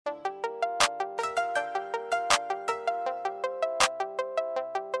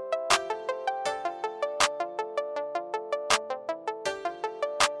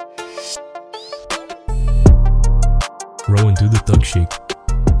do the thug shake.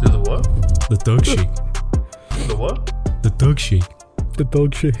 Do the what? The thug shake. The what? The thug shake. The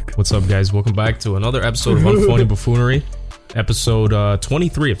thug shake. What's up, guys? Welcome back to another episode of Unfunny Buffoonery, episode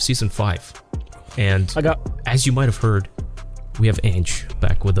 23 of season 5. And as you might have heard, we have Ange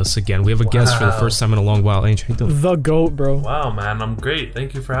back with us again. We have a guest for the first time in a long while. Ange, how you doing? The GOAT, bro. Wow, man, I'm great.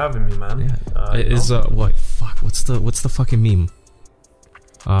 Thank you for having me, man. Yeah. What? Fuck. What's the fucking meme?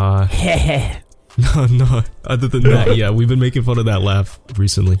 No. Other than that, yeah, we've been making fun of that laugh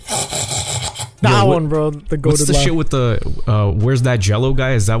recently. That one, bro. The GOAT. What's the shit with the where's that Jello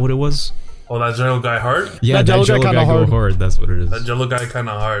guy? Is that what it was? Oh, that Jello guy hard? Yeah, that Jello guy go hard. That's what it is. That Jello guy kind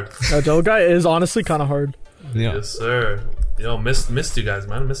of hard. That Jello guy is honestly kind of hard. Yeah. Yes, sir. Yo, missed you guys,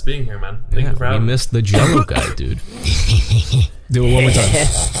 man. Missed being here, man. Thank you for having me. We missed the Jello guy, dude. Do it one more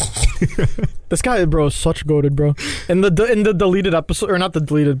time. This guy, bro, is such goated, bro. In the deleted episode, or not the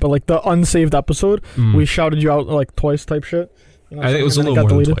deleted, but like the unsaved episode, we shouted you out like twice, type shit. You know I think it was a little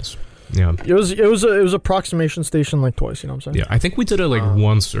more than twice. Yeah. It was approximation station like twice. You know what I'm saying? Yeah, I think we did it like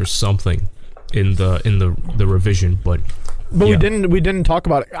once or something in the revision, but yeah. we didn't talk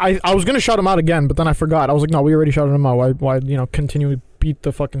about it. I was gonna shout him out again, but then I forgot. I was like, no, we already shouted him out. Why continue to beat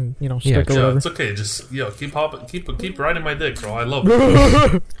the fucking stick or whatever? It's okay. Just keep hopping, keep riding my dick, bro. I love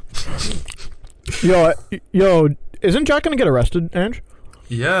it. Yo, isn't Jack gonna get arrested, Ange?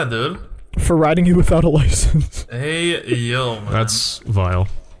 Yeah, dude. For riding you without a license. Hey, yo, man. That's vile.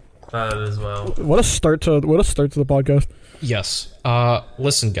 That is vile. What a start to the podcast. Yes.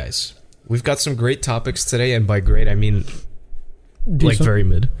 Listen, guys, we've got some great topics today, and by great I mean Decent. like very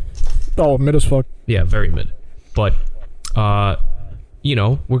mid. Oh, mid as fuck. Yeah, very mid. But we're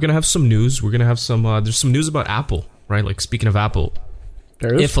gonna have some news. We're gonna have some. There's some news about Apple, right? Like, speaking of Apple,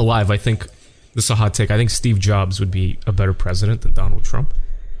 there is. If alive, I think this is a hot take. I think Steve Jobs would be a better president than Donald Trump.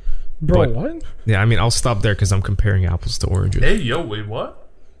 Bro, But, what? Yeah, I mean, I'll stop there because I'm comparing apples to oranges. Hey, yo, wait, what?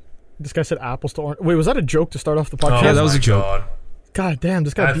 This guy said apples to orange. Wait, was that a joke to start off the podcast? Yeah, that was a joke. God damn,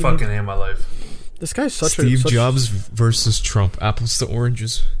 this guy. I fucking hate my life. This guy's such Steve Jobs versus Trump. Apples to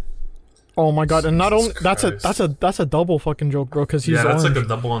oranges. Oh my god! And not only Christ. that's a double fucking joke, bro. Because he's that's orange. like a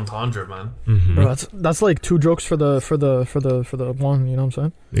double entendre, man. Mm-hmm. Bro, that's like two jokes for the one. You know what I'm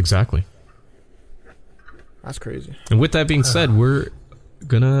saying? Exactly. That's crazy. And with that being said, we're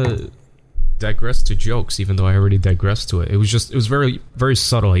gonna digress to jokes, even though I already digressed to it. It was very, very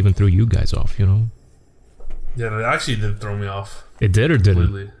subtle. I even threw you guys off, you know? Yeah, it actually did throw me off. It did or didn't?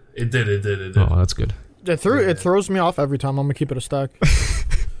 Completely. It did. Oh, that's good. It throws me off every time. I'm gonna keep it a stack.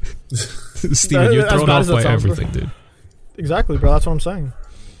 Steven, you're thrown off by everything, dude. Exactly, bro. That's what I'm saying.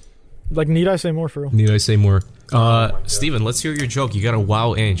 Like, need I say more, for real? Need I say more? Steven, let's hear your joke. You gotta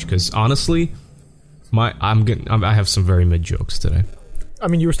wow Ange, because honestly, I have some very mid jokes today. I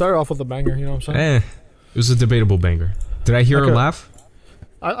mean, you were started off with a banger, you know what I'm saying? It was a debatable banger. Did I hear a laugh?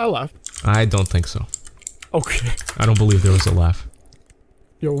 I laughed. I don't think so. Okay. I don't believe there was a laugh.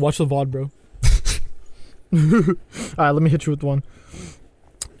 Yo, watch the VOD, bro. Alright, let me hit you with one.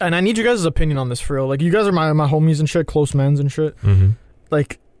 And I need you guys' opinion on this, for real. Like, you guys are my homies and shit, close mans and shit. Mm-hmm.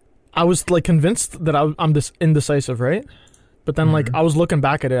 Like, I was, like, convinced that I'm this indecisive, right? But then, like, I was looking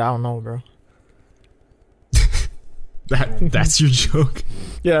back at it, I don't know, bro. That's your joke?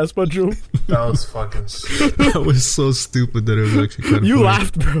 Yeah, that's my joke. That was fucking stupid. That was so stupid that it was actually kind of You funny.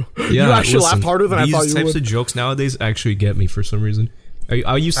 laughed, bro. Yeah, you actually laughed harder than I thought you would. These types of jokes nowadays actually get me for some reason.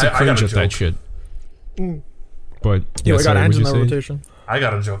 I used to cringe at that shit. But yeah, I got Ange in that rotation. I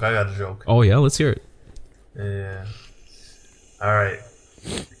got a joke. Oh yeah, let's hear it. Yeah. Alright.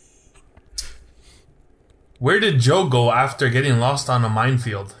 Where did Joe go after getting lost on a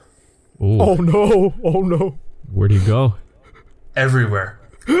minefield? Ooh. Oh no. Where'd he go? Everywhere.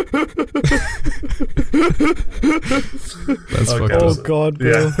 That's fucked up. Oh god, bro.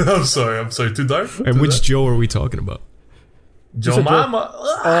 Yeah, I'm sorry, too dark? And which Joe are we talking about? Joe Mama?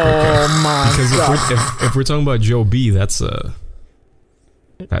 Oh my god. Because if we're talking about Joe B, that's a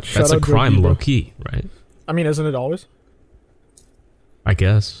crime, low key, right? I mean, isn't it always? I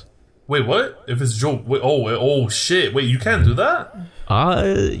guess. Wait, what? If it's Joe... Oh, shit. Wait, you can't do that?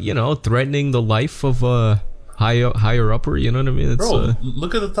 Threatening the life of a higher upper, you know what I mean? It's, bro,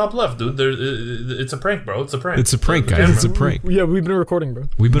 look at the top left, dude. It's a prank, bro. It's a prank. It's a prank, guys. It's a prank. Yeah, we've been recording, bro.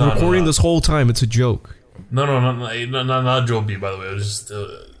 We've been recording this whole time. It's a joke. No, not Joe B, by the way. It was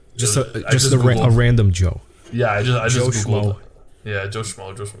just a random Joe. Yeah, I just Joe Googled. Schmo. Yeah, Joe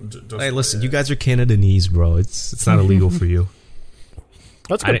Schmo. Hey, listen, you guys are Canadianese, bro. It's not illegal for you.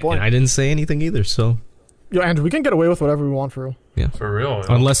 That's a good point. I didn't say anything either, so. Yo, Andrew, we can get away with whatever we want, for real. Yeah, for real.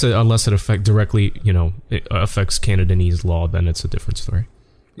 Yeah. Unless it directly, it affects Canadianese law, then it's a different story.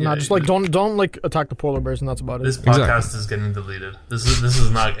 Nah, just like don't like attack the polar bears, and that's about it. This podcast is getting deleted. This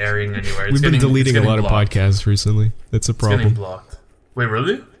is not airing anywhere. We've been deleting a lot of podcasts recently. That's a problem. It's getting blocked. Wait,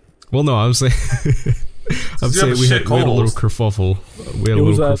 really? Well, no, I'm saying. I'm saying we had a little kerfuffle.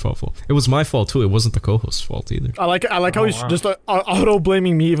 It was my fault too. It wasn't the co-host's fault either. I like how he's just auto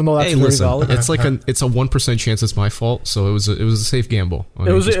blaming me, even though that's very valid. It's like it's a 1% chance it's my fault. So it was a safe gamble.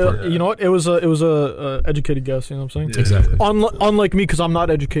 It was you know what? It was a educated guess. You know what I'm saying? Yeah. Exactly. Unlike me, because I'm not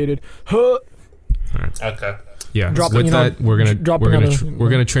educated. All right. Okay. Yeah. With that, we're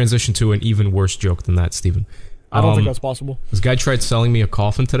gonna transition to an even worse joke than that, Steven. I don't think that's possible. This guy tried selling me a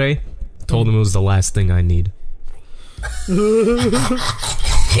coffin today. Told him it was the last thing I need. That's a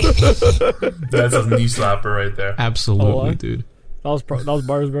knee slapper right there. Absolutely, dude. That was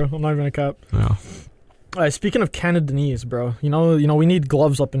bars, bro. I'm not even gonna cap. Wow. Alright, speaking of Canadianese, bro. You know, we need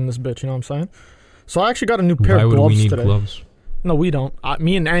gloves up in this bitch. You know what I'm saying? So I actually got a new pair of gloves today. Why would we need gloves? No, we don't.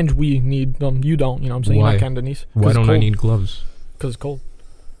 Me and Ange, we need them. You don't. You know what I'm saying? Why? You're not Canadianese. Why don't I need gloves? Because it's cold.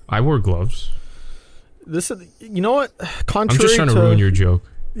 I wear gloves. This is, you know what? Contrary I'm just trying to ruin your joke.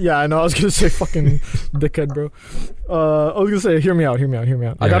 Yeah, I know. I was gonna say fucking dickhead, bro. I was gonna say, hear me out.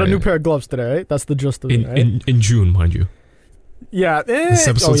 I got a new pair of gloves today. Right? That's the gist of it. Right? In June, mind you. Yeah. This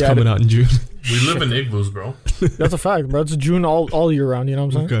episode's coming out in June. We live in igloos, bro. That's a fact, bro. It's June all year round. You know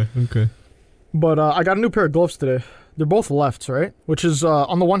what I'm saying? Okay. But I got a new pair of gloves today. They're both lefts, right? Which is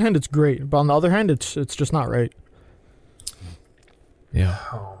on the one hand it's great, but on the other hand it's just not right. Yeah.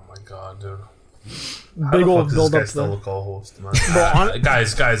 Oh my god, dude. Big old build up still a co-host, man.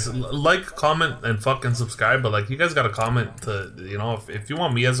 guys, like, comment, and fucking subscribe. But like, you guys gotta comment to, you know, if you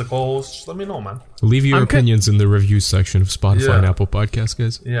want me as a co-host, just let me know, man. Leave your opinions in the reviews section of Spotify and Apple Podcasts,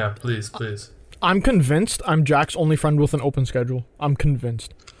 guys. Yeah, please. I'm convinced I'm Jack's only friend with an open schedule. I'm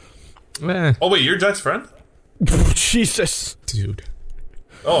convinced. Oh wait, you're Jack's friend? Jesus, dude.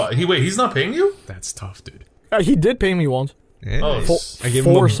 Oh, he's not paying you? That's tough, dude. He did pay me once. Yeah. I gave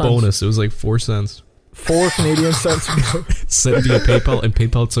him a bonus. It was like 4 cents. 4 Canadian cents. Sent via PayPal, and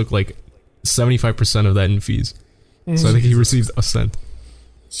PayPal took like 75% of that in fees. So I think he received a cent.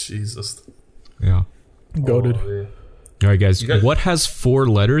 Jesus. Yeah. Goated. All right, guys. What has 4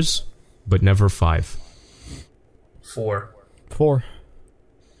 letters but never 5? 4.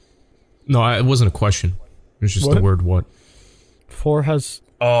 No, it wasn't a question. It was just the word what. 4 has.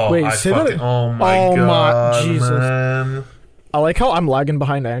 Oh, wait, say that. Oh my god, Jesus. Man. I like how I'm lagging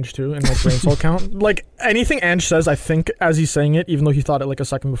behind Ange too in like brain cell count. Like anything Ange says, I think as he's saying it, even though he thought it like a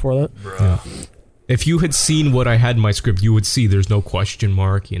second before that. Yeah. If you had seen what I had in my script, you would see there's no question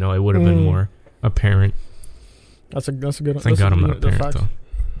mark. You know, it would have been more apparent. That's a good. Thank God I'm not a parent though.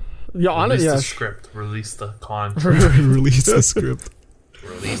 Yeah, honestly, the script. Release the contract. Release the script.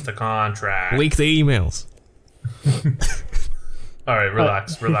 Release the contract. Leak the emails. All right,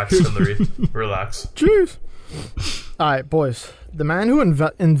 relax, Hillary. Relax. Jeez. All right, boys. The man who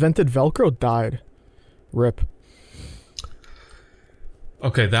invented Velcro died. Rip.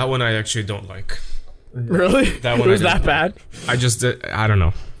 Okay, that one I actually don't like. Really? That one was that bad? I don't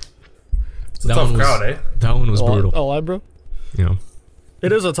know. It's a tough crowd, eh? That one was brutal. Oh, bro. Yeah.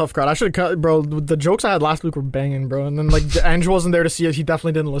 It is a tough crowd. I should cut, bro. The jokes I had last week were banging, bro. And then like Angelo wasn't there to see it. He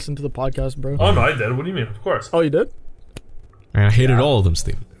definitely didn't listen to the podcast, bro. Oh no, I did. What do you mean? Of course. Oh, you did? And I hated all of them,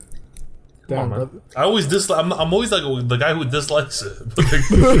 Steve. Damn, bro. I always dislike. I'm always like the guy who dislikes it.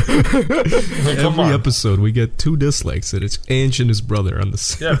 Every episode we get 2 dislikes, and it's Ange and his brother on the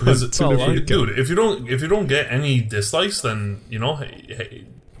same. Yeah, because dude, if you don't get any dislikes, then you know, hey,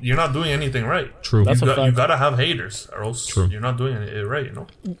 you're not doing anything right. True. You gotta have haters, or else you're not doing it right. You know.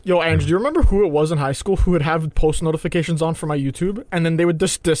 Yo, Ange, do you remember who it was in high school who would have post notifications on for my YouTube, and then they would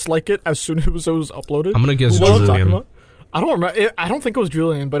just dislike it as soon as it was uploaded? I'm gonna guess Julian. I don't remember. I don't think it was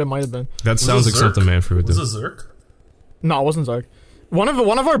Julian, but it might have been. That sounds like something Manfred would do. Was it Zerk? No, it wasn't Zerk. One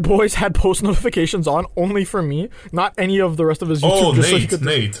of our boys had post notifications on only for me, not any of the rest of his YouTube. Oh,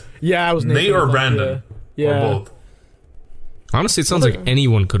 Nate. Yeah, it was Nate. Nate or Brandon. Yeah. Or both. Honestly, it sounds like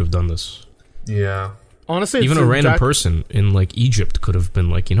anyone could have done this. Yeah. Honestly, even a random person in like Egypt could have been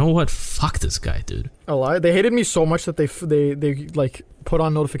like, you know what? Fuck this guy, dude. A lie. They hated me so much that they like put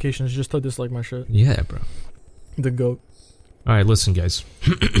on notifications just to dislike my shit. Yeah, bro. The goat. All right, listen, guys.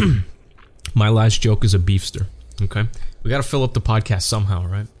 My last joke is a beefster. Okay, we got to fill up the podcast somehow,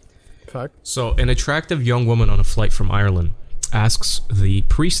 right? Fact. So, an attractive young woman on a flight from Ireland asks the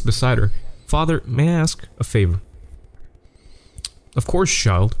priest beside her, "Father, may I ask a favor?" "Of course,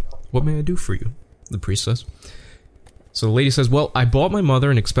 child. What may I do for you?" the priest says. So the lady says, "Well, I bought my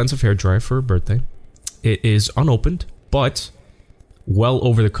mother an expensive hairdryer for her birthday. It is unopened, but well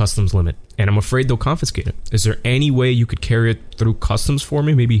over the customs limit, and I'm afraid they'll confiscate it. Is there any way you could carry it through customs for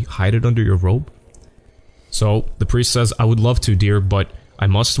me? Maybe hide it under your robe? So the priest says, I would love to, dear, but I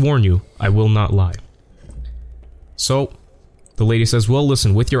must warn you, I will not lie. So the lady says, well,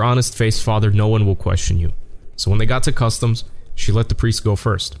 listen, with your honest face, Father, no one will question you. So when they got to customs, she let the priest go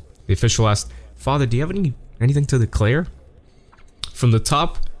first. The official asked, Father, do you have anything to declare? From the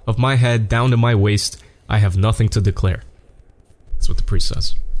top of my head down to my waist, I have nothing to declare. That's what the priest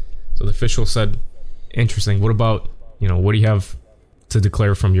says. So the official said, interesting, what about, what do you have to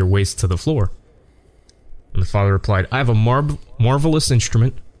declare from your waist to the floor? And the father replied, I have a marvelous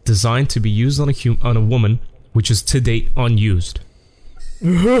instrument designed to be used on a woman, which is to date unused.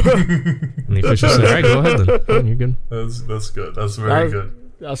 And the official said, alright, go ahead then. Oh, you're good. That's good. That's very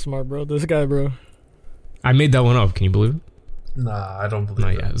good. That's smart, bro. This guy, bro. I made that one up. Can you believe it? Nah, I don't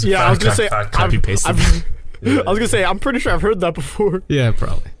believe it. Yeah, I was gonna say, copy-pasted. I was gonna say, I'm pretty sure I've heard that before. Yeah,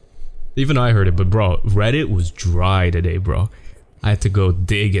 probably. Even I heard it, but bro, Reddit was dry today, bro. I had to go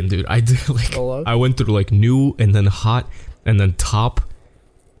digging, dude. I did I went through like new and then hot and then top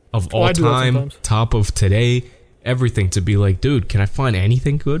of all time, top of today, everything to be like, dude, can I find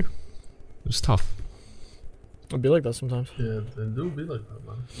anything good? It was tough. It'd be like that sometimes. Yeah, it do be like that,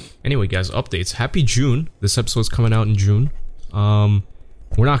 man. Anyway, guys, updates. Happy June. This episode's coming out in June.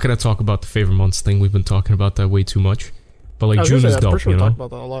 We're not gonna talk about the favorite months thing. We've been talking about that way too much. But like June is dope, sure talk about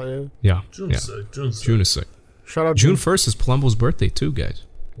that a lot, yeah. June's sick. June is sick. Shout out June 1st is Palumbo's birthday too, guys.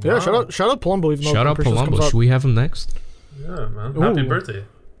 Yeah, wow. shout out Palumbo. Even shout out Palumbo. Should we have him next? Yeah, man. Happy birthday.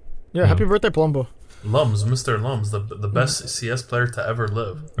 Yeah, happy birthday, Palumbo. Lums, Mr. Lums, the best CS player to ever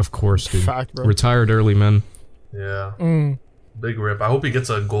live. Of course, dude. Fact, bro. Retired early, man. Yeah. Big rip. I hope he gets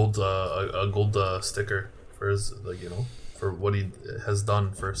a gold sticker for his for what he has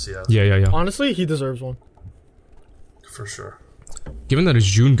done for CS. Yeah. Honestly, he deserves one. For sure. Given that it's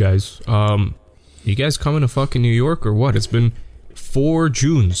June, guys, you guys coming to fucking New York or what? It's been 4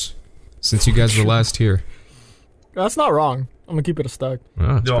 Junes since you guys were last here. That's not wrong. I'm gonna keep it a stack.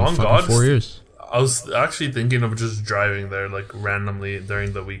 It's been on God, 4 years. I was actually thinking of just driving there like randomly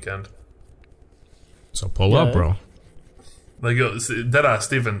during the weekend. So pull up, bro. Like, yo, deadass,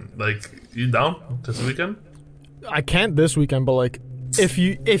 Steven, like, you down this weekend? I can't this weekend, but like, if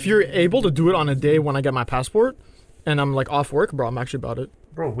you're able to do it on a day when I get my passport, and I'm like off work, bro, I'm actually about it.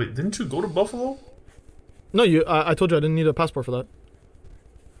 Bro, wait, didn't you go to Buffalo? No, I told you I didn't need a passport for that.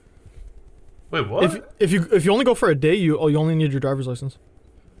 Wait, what? If you only go for a day, you only need your driver's license.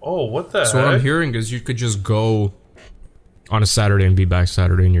 Oh, what the heck? So what I'm hearing is you could just go on a Saturday and be back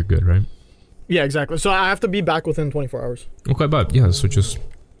Saturday and you're good, right? Yeah, exactly. So I have to be back within 24 hours. Okay, but yeah, so just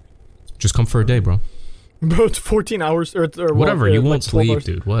come for a day, bro. Bro, it's 14 hours or whatever. You won't sleep, hours.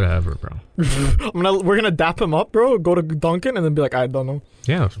 Dude. Whatever, bro. We're gonna dap him up, bro. Go to Dunkin' and then be like, I don't know.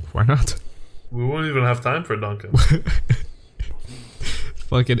 Yeah, why not? We won't even have time for Dunkin'.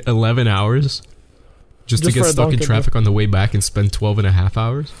 Fucking 11 hours just to get stuck in traffic on the way back and spend 12 and a half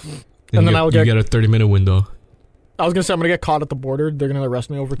hours. And then you get a 30-minute window. I was gonna say I'm gonna get caught at the border. They're gonna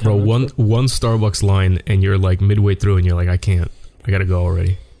arrest me over 10 minutes. Bro, one Starbucks line and you're like midway through and you're like, I can't. I gotta go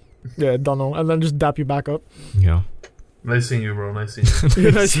already. Yeah, don't know. And then just dap you back up. Yeah. Nice seeing you, bro. Nice seeing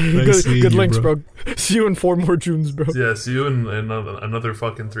you. Good links, bro. See you in 4 more Junes, bro. Yeah, see you in another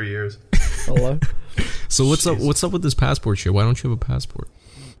fucking 3 years. So what's up with this passport shit? Why don't you have a passport?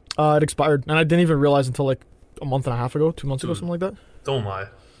 It expired, and I didn't even realize until like a month and a half ago, 2 months ago, something like that. Don't lie.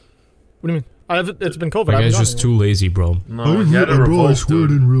 What do you mean? It's been COVID. That guy's just too lazy, bro. No, he had it revoked,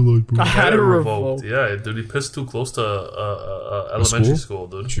 dude. I had it revoked. Yeah, dude, he pissed too close to elementary school,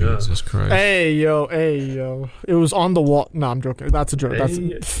 dude. Jesus Christ. Hey, yo. It was on the wall. No, I'm joking. That's a joke.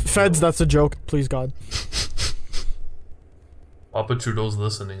 Feds, that's a joke. Please, God. Papa Trudeau's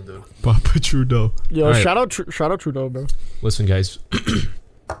listening, dude. Papa Trudeau. Yo, right. Shout out Trudeau, bro. Listen, guys.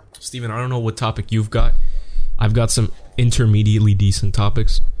 Steven, I don't know what topic you've got. I've got some intermediately decent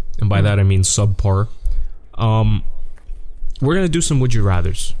topics. And by that I mean subpar. We're gonna do some would you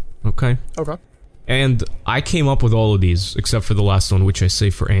rathers, okay? Okay. And I came up with all of these except for the last one, which I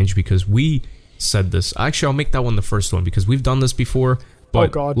say for Ange because we said this. Actually, I'll make that one the first one because we've done this before.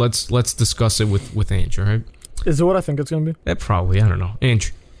 But let's discuss it with Ange, all right? Is it what I think it's gonna be? Probably. I don't know.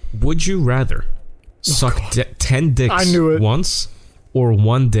 Ange, would you rather suck 10 dicks once or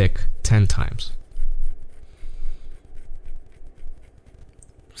 1 dick 10 times?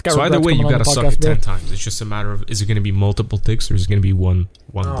 So either way, you gotta suck it 10 times. It's just a matter of, is it gonna be multiple dicks or is it gonna be one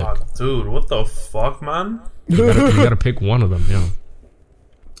dick? Dude, what the fuck, man? You gotta pick one of them, yeah.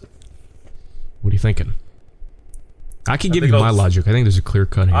 What are you thinking? I can give you my logic. I think there's a clear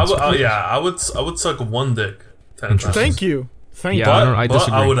cut answer. I would suck 1 dick 10 times. Thank you. Thank you. I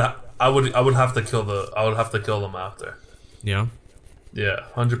disagree. I would have to kill them after. Yeah. Yeah,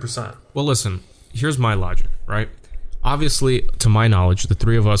 100%. Well, listen. Here's my logic, right? Obviously, to my knowledge, the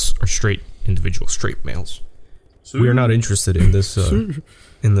three of us are straight individuals, straight males. We are not interested in this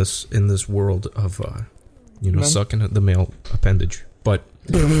in this world of sucking at the male appendage. But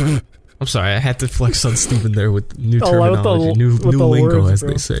I'm sorry, I had to flex on Steven there with new terminology, new lingo, as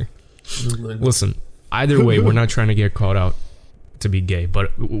they say. Listen, either way, we're not trying to get caught out to be gay,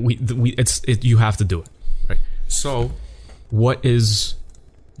 but you have to do it, right? So, what is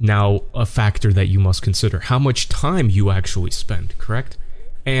now a factor that you must consider? How much time you actually spend, correct?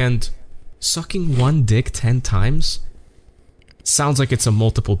 And sucking one dick 10 times sounds like it's a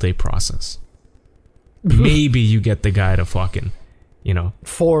multiple day process. Maybe you get the guy to fucking,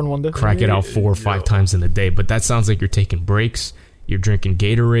 4 in one day, crack it out 4 or 5 times in a day, but that sounds like you're taking breaks, you're drinking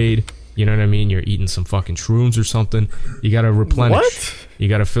Gatorade, you know what I mean? You're eating some fucking shrooms or something. You gotta replenish. What? You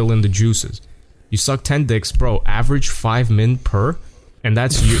gotta fill in the juices. You suck 10 dicks, bro, average 5 min per, and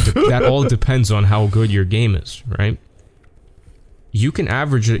that all depends on how good your game is, right? You can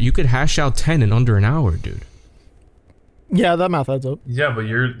average it. You could hash out 10 in under an hour, dude. Yeah, that math adds up. Yeah, but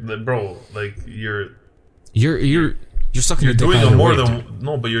you're sucking. You're doing it more than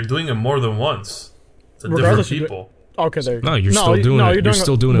no, but you're doing it more than once to different people. Okay, there. No, you're still doing it. You're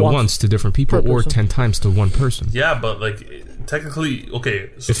still doing it once to different people, or 10 times to one person. Yeah, but like technically, okay.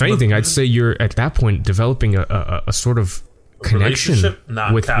 So, if anything, I'd say you're at that point developing a sort of connection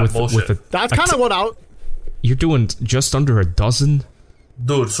with That's kind of what out. You're doing just under a dozen.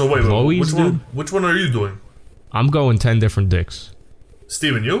 Dude, so wait, which one are you doing? I'm going 10 different dicks.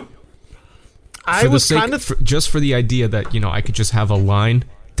 Steven, you? Just for the idea that, I could just have a line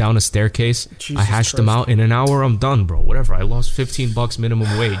down a staircase. I hashed them out in an hour. I'm done, bro. Whatever. I lost $15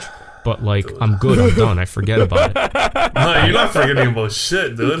 minimum wage. But, I'm good. I'm done. I forget about it. No, you're not forgetting about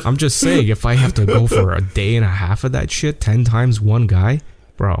shit, dude. I'm just saying, if I have to go for a day and a half of that shit, 10 times one guy,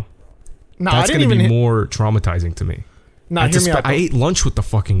 bro, that's going to be more traumatizing to me. Nah, hear me out, I ate lunch with the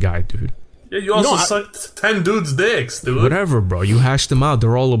fucking guy, dude. Yeah, you also sucked 10 dudes' dicks, dude. Whatever, bro. You hashed them out.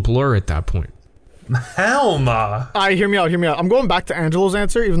 They're all a blur at that point. Hell nah. Alright, hear me out. I'm going back to Angelo's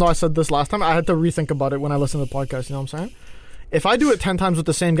answer, even though I said this last time. I had to rethink about it when I listened to the podcast, you know what I'm saying? If I do it 10 times with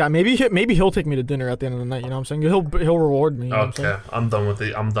the same guy, maybe he'll take me to dinner at the end of the night, you know what I'm saying? He'll reward me. You know okay, I'm done with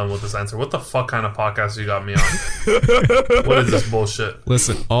this answer. What the fuck kind of podcast you got me on? What is this bullshit?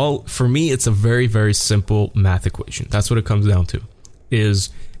 Listen, for me, it's a very, very simple math equation. That's what it comes down to. Is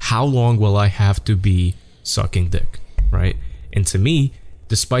how long will I have to be sucking dick, right? And to me,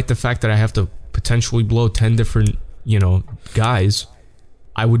 despite the fact that I have to potentially blow 10 different, guys,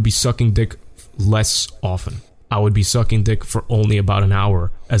 I would be sucking dick less often. I would be sucking dick for only about an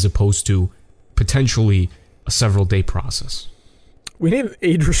hour as opposed to potentially a several day process. We need an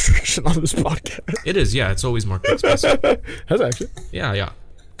age restriction on this podcast. It is, yeah. It's always marked explicit. Has actually? Yeah.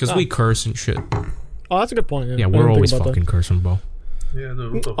 Because we curse and shit. Oh, that's a good point. Yeah, we're always fucking cursing, bro. Yeah,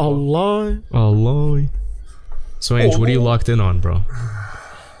 dude. A lie. So, Ange, what are you locked in on, bro?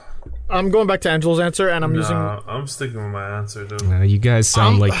 I'm going back to Angelo's answer, and I'm sticking with my answer, dude. You guys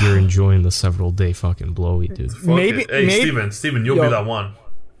sound like you're enjoying the several day fucking blowy, dude. Hey, Steven, you'll be that one.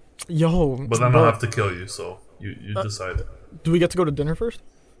 Yo. But then I'll have to kill you, so you decide. Do we get to go to dinner first?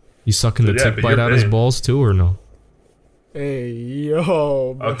 You sucking the tick bite out his balls too, or no? Hey,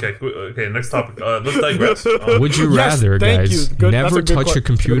 yo. Okay, next topic. Let's digress. Would you rather, guys, never touch a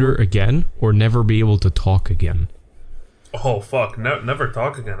computer again, or never be able to talk again? Oh fuck! Never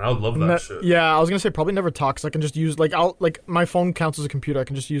talk again. I would love that shit. Yeah, I was gonna say probably never talk, because I can just use my phone counts as a computer. I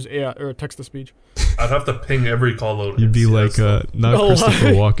can just use AI or text to speech. I'd have to ping every call out. You'd be like, not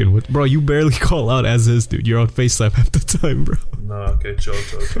Christopher Walken with, bro. You barely call out as is, dude. You're on FaceTime half the time, bro. No, okay, chill.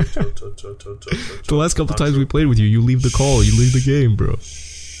 The last couple times we played with you, you leave the call, you leave the game, bro.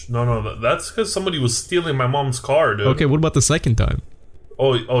 No, that's because somebody was stealing my mom's car, dude. Okay, what about the second time?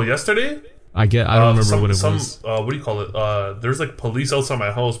 Oh, yesterday? I don't remember what it was. What do you call it? There's like police outside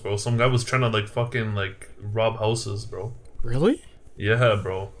my house, bro. Some guy was trying to fucking rob houses, bro. Really? Yeah,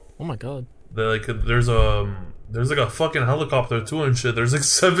 bro. Oh my god. There's a fucking helicopter too and shit. There's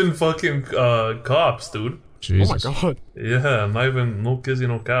 7 fucking cops, dude. Jesus. Oh my god. Yeah, not even no kizzy,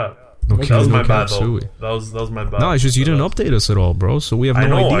 no cap. No that was my bad though. That was my bad. No, it's just you didn't update us at all, bro. So we have no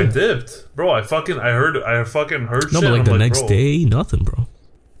idea. I know, I dipped, bro. I fucking heard shit. No, but the next day, nothing, bro.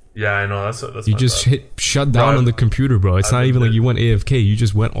 Yeah, I know. That's you just shut down on the computer, bro. It's not even like you went AFK. You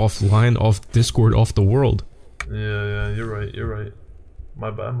just went offline, off Discord, off the world. Yeah, you're right.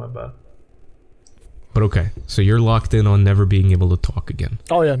 My bad. But okay, so you're locked in on never being able to talk again.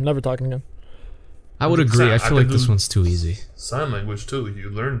 Oh yeah, never talking again. I would agree. I feel like this one's too easy. Sign language too. You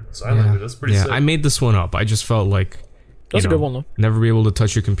learn sign language. That's pretty sick. I made this one up. I just felt like that's a good one though. Never be able to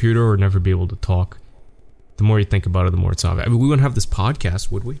touch your computer or never be able to talk. The more you think about it, the more it's obvious. I mean, we wouldn't have this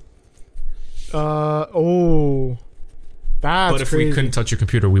podcast, would we? That's But if crazy. we couldn't touch your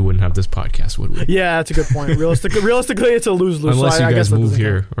computer, we wouldn't have this podcast, would we? Yeah, that's a good point. Realistically, it's a lose-lose. Unless so you I guys guess move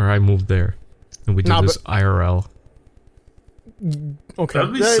here or I move there, and we do this IRL. Okay,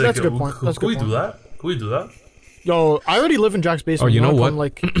 that'd be sick. That's a good point. Can we do that? Can we do that? Yo, I already live in Jack's basement. Oh, you know what? Come,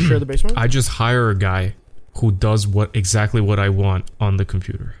 like share the basement. I just hire a guy who does exactly what I want on the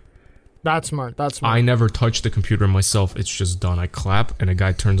computer. That's smart. I never touch the computer myself. It's just done. I clap, and a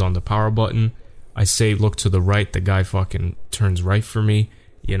guy turns on the power button. I say, look to the right. The guy fucking turns right for me.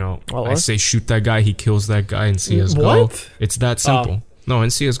 You know, I say, shoot that guy. He kills that guy in CSGO. What? It's that simple. No, in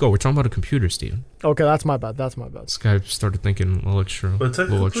CSGO. We're talking about a computer, Steven. Okay, that's my bad. This guy started thinking extra. But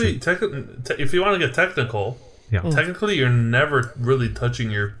technically, if you want to get technical, technically you're never really touching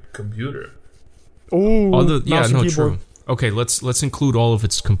your computer. Ooh, true. Okay, let's include all of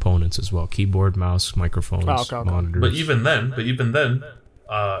its components as well: keyboard, mouse, microphones, monitors. But even then,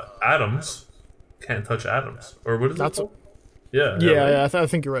 atoms can't touch atoms. Or what is it called? Yeah. I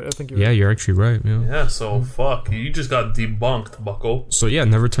think you're right. Yeah, you're actually right. Yeah. So fuck, you just got debunked, Bucko. So yeah,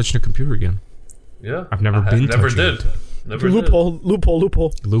 never touching a computer again. Yeah, I've never been. Never touching did. it. Never loophole.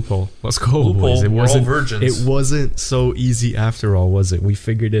 Let's go, boys. We're all virgins. It wasn't so easy after all, was it? We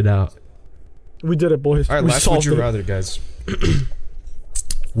figured it out. We did it, boys. All right, last would you rather, guys?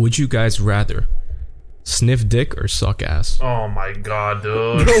 Would you guys rather sniff dick or suck ass? Oh my god,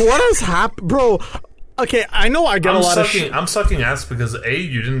 dude. Bro, what has happened, bro? Okay, I know I get a lot of shit. I'm sucking ass because A,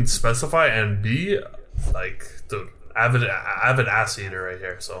 you didn't specify, and B, like, dude, avid ass eater right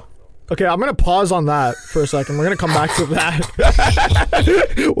here. So. Okay, I'm gonna pause on that for a second. We're gonna come back to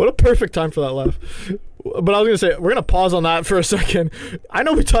that. What a perfect time for that laugh. But I was gonna say, we're gonna pause on that for a second. I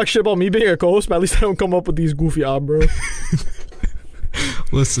know we talk shit about me being a co-host, but at least I don't come up with these goofy bro.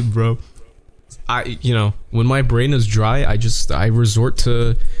 Listen, bro. When my brain is dry, I resort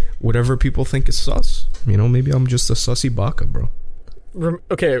to whatever people think is sus. Maybe I'm just a sussy baka, bro.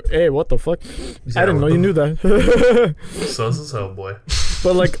 Okay, hey, what the fuck? I didn't know you knew that. Sus as hell, boy.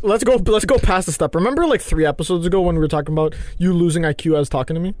 But like, let's go past the step. Remember, like 3 episodes ago when we were talking about you losing IQ as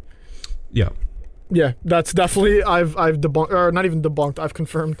talking to me? Yeah. Yeah, that's definitely I've debunked, or not even debunked. I've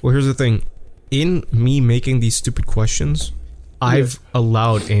confirmed. Well, here's the thing: in me making these stupid questions, I've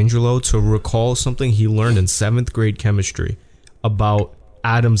allowed Angelo to recall something he learned in 7th grade chemistry about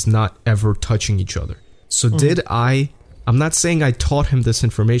atoms not ever touching each other. So did I? I'm not saying I taught him this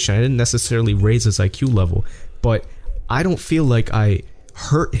information. I didn't necessarily raise his IQ level, but I don't feel like I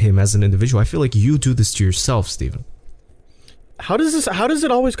hurt him as an individual. I feel like you do this to yourself, Steven. How does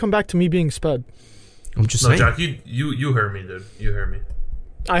it always come back to me being sped? I'm just saying. Jack, you heard me, dude. You heard me.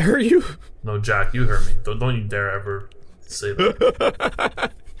 I heard you. No, Jack, you heard me. Don't you dare ever say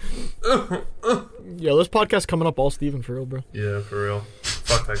that. Yo, this podcast coming up all Steven for real, bro. Yeah, for real.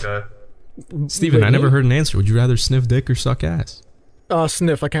 Fuck that guy. Steven, I never heard an answer. Would you rather sniff dick or suck ass?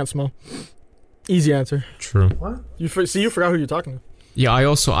 Sniff. I can't smell. Easy answer. True. What? You forgot who you're talking to. Yeah,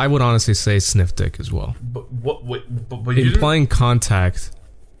 I would honestly say sniff dick as well. But what? Wait, but you implying contact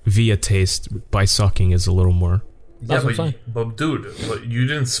via taste by sucking is a little more. That's what I'm saying. But dude, you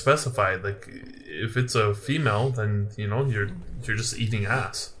didn't specify. Like, if it's a female, then you're just eating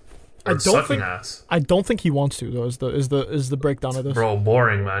ass. Or sucking ass. I don't think he wants to though. Is the breakdown of this? Bro,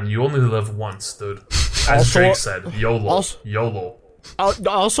 boring, man. You only live once, dude. As Drake said, YOLO. YOLO.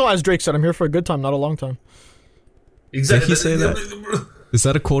 Also, as Drake said, I'm here for a good time, not a long time. Exactly. Did he say that? Is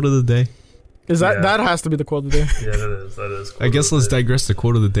that a quote of the day? That has to be the quote of the day? Yeah, that is. I guess let's digress the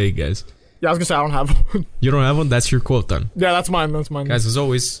quote of the day, guys. Yeah, I was gonna say I don't have one. You don't have one? That's your quote then. Yeah, that's mine. Guys, as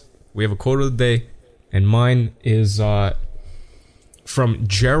always, we have a quote of the day, and mine is from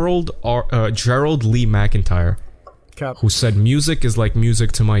Gerald Lee McIntyre, who said, "Music is like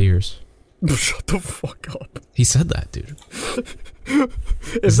music to my ears." Shut the fuck up. He said that, dude.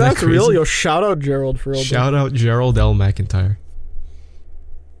 Is that real? Yo, shout out Gerald for real. Shout out Gerald L. McIntyre.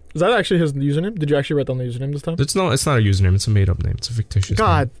 Is that actually his username? Did you actually write down the username this time? It's not a username. It's a made up name. It's a fictitious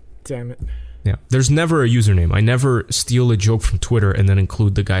God name. damn it. Yeah. There's never a username. I never steal a joke from Twitter and then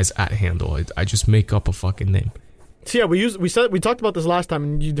include the guy's @ handle. I just make up a fucking name. So yeah, we talked about this last time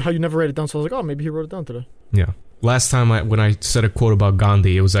and how you never write it down. So I was like, oh, maybe he wrote it down today. Yeah. Last time when I said a quote about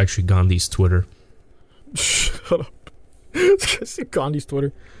Gandhi, it was actually Gandhi's Twitter. Shut up. It's Gandhi's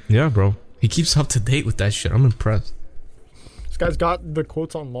Twitter. Yeah, bro. He keeps up to date with that shit. I'm impressed. This guy's got the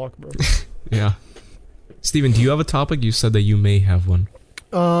quotes on lock, bro. Yeah. Steven, do you have a topic? You said that you may have one.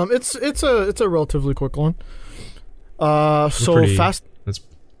 It's a relatively quick one. Fast. That's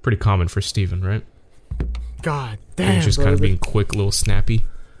pretty common for Steven, right? God damn. He's just kind of being quick, little snappy.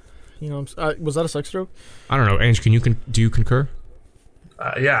 You know, was that a sex joke? I don't know. Ange, do you concur?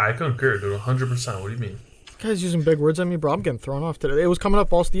 Yeah, I concur, dude. 100%. What do you mean? This guy's using big words at me, bro. I'm getting thrown off today. It was coming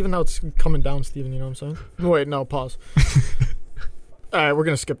up all Steven, now it's coming down Steven, you know what I'm saying? Wait, no, pause. Alright, we're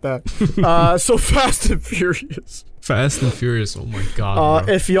gonna skip that. So Fast and Furious. Fast and Furious, oh my god.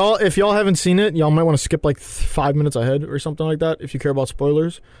 If y'all haven't seen it, y'all might want to skip like 5 minutes ahead or something like that if you care about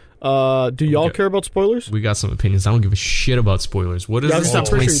spoilers. Do y'all care about spoilers? We got some opinions. I don't give a shit about spoilers. What is this, the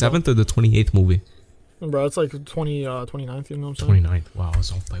 27th or the 28th movie? Bro, it's like 29th, you know what I'm saying? 29th. Wow, I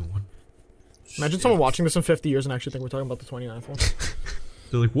was off by one. Imagine someone watching this in 50 years and actually think we're talking about the 29th one.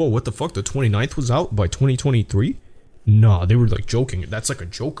 They're like, whoa, what the fuck? The 29th was out by 2023? Nah, they were like joking. That's like a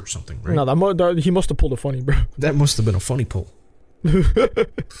joke or something, right? No, he must have pulled a funny, bro. That must have been a funny pull.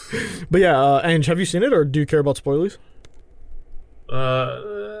 But yeah, Ange, have you seen it or do you care about spoilers?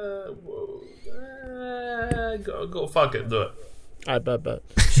 Go fuck it, do it. I bet.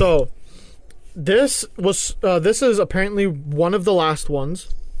 So, this is apparently one of the last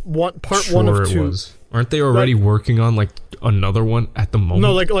ones. Part one of two. Aren't they already working on like another one at the moment?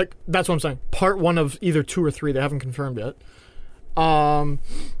 No, like that's what I'm saying. Part one of either 2 or 3. They haven't confirmed yet.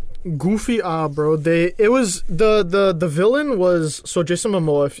 Goofy, bro. It was the villain was Jason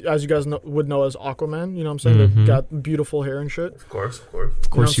Momoa, as you guys would know as Aquaman. You know what I'm saying? They got beautiful hair and shit. Of course. Of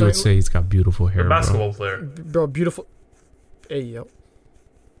course, you would say he's got beautiful hair. The basketball player, bro. Beautiful. Hey yo.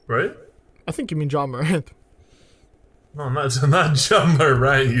 Right? I think you mean John Morant. No, not John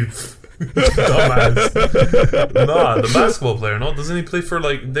Morant, you dumbass. Nah, the basketball player. No, doesn't he play for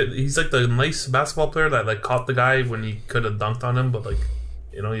like? He's like the nice basketball player that like caught the guy when he could have dunked on him, but like,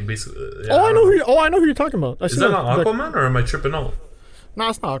 you know, he basically. Yeah, I know who you're talking about. Is that not Aquaman, or am I tripping out?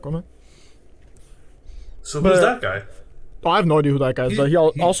 Nah, it's not Aquaman. So who's that guy? I have no idea who that guy is, but he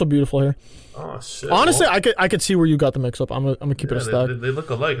also beautiful hair. Oh shit! Honestly, I could see where you got the mix up. I'm gonna keep it a stack. They look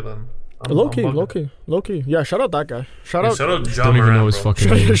alike then. Low key. Yeah, shout out that guy. Shout out John Morant. Don't even know his fucking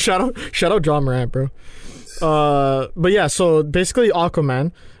name. shout out John Morant, bro. But yeah, so basically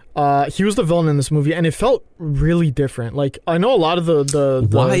Aquaman, he was the villain in this movie, and it felt really different. Like I know a lot of the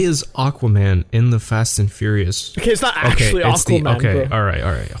why is Aquaman in the Fast and Furious? Okay, it's not actually Aquaman. Bro. All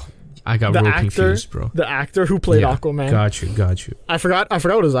right. I got real confused, bro. The actor who played Aquaman. Got you. I forgot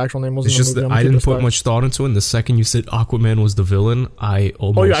what his actual name was. It's just that I didn't put much thought into it. And the second you said Aquaman was the villain, I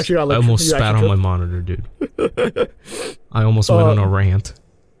almost spat on my monitor, dude. I almost went on a rant.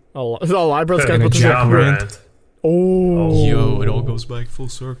 Is that a lie, bro? This guy's John Morant. Oh. Yo, it all goes back full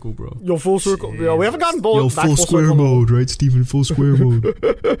circle, bro. Yo, full circle. Yo, we haven't gotten both. Full square mode, right, Steven? Full square mode.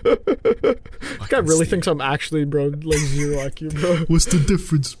 This guy really thinks I'm actually, bro, like 0 IQ, bro. What's the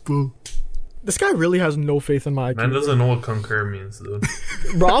difference, bro? This guy really has no faith in my IQ. Man doesn't know what concur means, dude.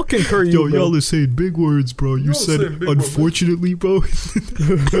 Bro, I'll concur you, bro. Y'all are saying big words, bro. You said unfortunately, bro.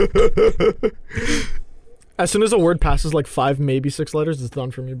 As soon as a word passes like 5, maybe 6 letters, it's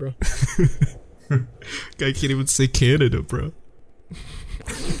done for me, bro. Guy can't even say Canada, bro.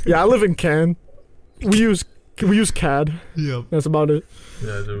 Yeah, I live in Can. We use CAD. Yeah, that's about it.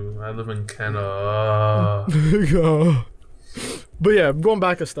 Yeah, dude, I live in Canada. But yeah, going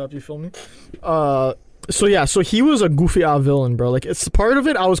back a step, you feel me? So he was a goofy villain, bro. Like, it's part of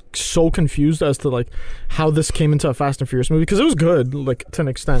it. I was so confused as to like how this came into a Fast and Furious movie, because it was good, like to an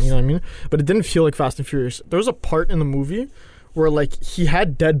extent, you know what I mean? But it didn't feel like Fast and Furious. There was a part in the movie where like he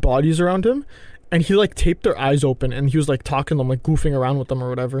had dead bodies around him, and he like taped their eyes open, and he was like talking to them, like goofing around with them or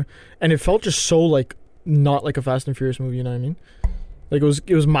whatever, and it felt just so like not like a Fast and Furious movie, you know what I mean? Like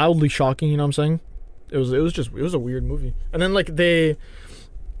it was mildly shocking, you know what I'm saying? It was a weird movie. And then like they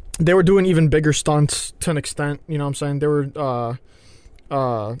were doing even bigger stunts to an extent, you know what I'm saying? They were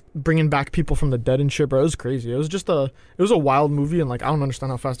bringing back people from the dead and shit, bro. It was crazy. It was a wild movie, and like I don't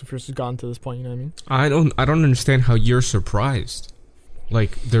understand how Fast and Furious has gotten to this point, you know what I mean? I don't understand how you're surprised.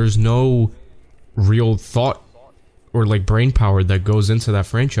 Like there's no real thought or like brain power that goes into that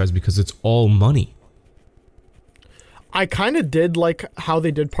franchise because it's all money. I kind of did like how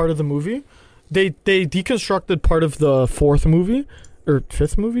they did part of the movie. They deconstructed part of the 4th movie or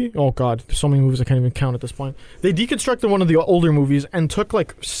 5th movie. Oh god, there's so many movies I can't even count at this point. They deconstructed one of the older movies and took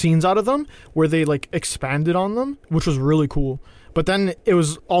like scenes out of them where they like expanded on them, which was really cool. But then it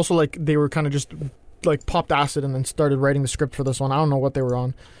was also like they were kind of just like popped acid and then started writing the script for this one. I don't know what they were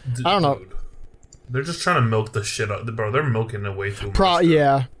on. I don't know. They're just trying to milk the shit out, bro. They're milking it way too much.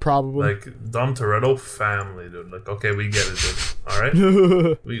 Yeah, probably. Like Dom Toretto, family, dude. Like, okay, we get it, dude. All right,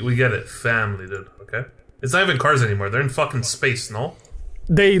 we get it, family, dude. Okay, it's not even cars anymore. They're in fucking space, no?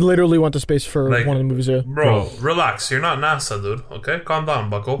 They literally went to space for Like, one of the movies. Yeah, Bro, relax. You're not NASA, dude. Okay, calm down,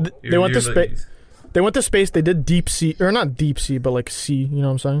 Bucko. They went to space. They went to space. They did deep sea, or not deep sea, but like sea. You know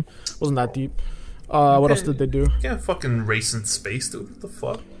what I'm saying? Wasn't that deep? What else did they do? You can't fucking race in space, dude. What the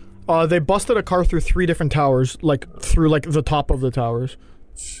fuck? They busted a car through 3 different towers, like through like the top of the towers.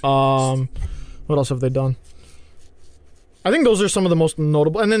 What else have they done? I think those are some of the most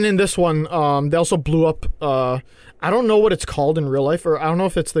notable. And then in this one, they also blew up. I don't know what it's called in real life, or I don't know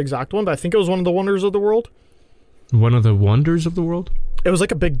if it's the exact one, but I think it was one of the wonders of the world. One of the wonders of the world? It was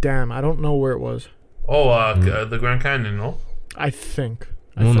like a big dam. I don't know where it was. Oh, the Grand Canyon, no? I think.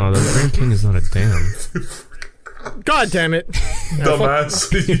 No, the Grand Canyon is not a dam. God damn it.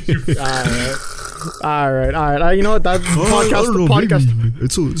 Dumbass. All right. You know what? That podcast.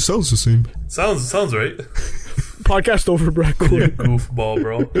 It sounds the same. Sounds right. Podcast over, Brett. You goofball,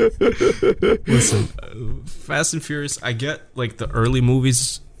 bro. Listen, Fast and Furious, I get, like, the early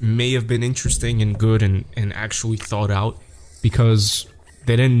movies may have been interesting and good and actually thought out because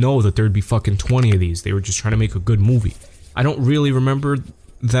they didn't know that there'd be fucking 20 of these. They were just trying to make a good movie. I don't really remember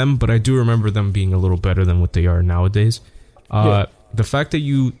them, but I do remember them being a little better than what they are nowadays. The fact that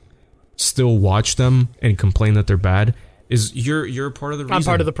you still watch them and complain that they're bad is you're part of the reason. I'm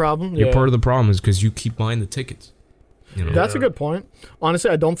part of the problem. You're part of the problem is because you keep buying the tickets. You know? That's a good point.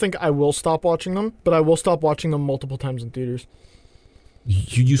 Honestly, I don't think I will stop watching them, but I will stop watching them multiple times in theaters.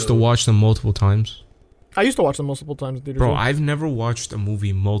 You used to watch them multiple times? I used to watch them multiple times in theaters. Bro, I've never watched a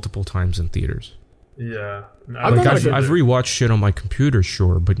movie multiple times in theaters. Yeah. I've rewatched shit on my computer,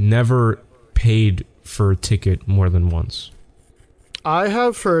 sure, but never paid for a ticket more than once. I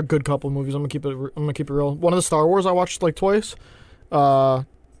have for a good couple movies. I'm gonna keep it real. One of the Star Wars I watched like twice. 2 of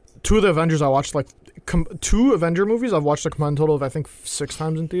the Avengers I watched like 2 Avenger movies I've watched a combined total of I think 6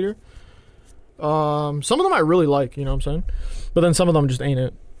 times in theater. Some of them I really like, you know what I'm saying, but then some of them just ain't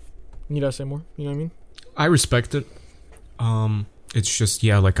it. Need I say more? You know what I mean? I respect it. It's just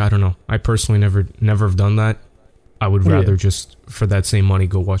like I don't know. I personally never have done that. I would rather just for that same money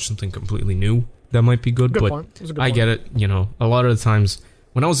go watch something completely new. That might be good, but I get it. You know, a lot of the times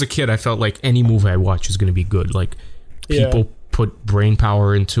when I was a kid, I felt like any movie I watch is going to be good. Like people put brain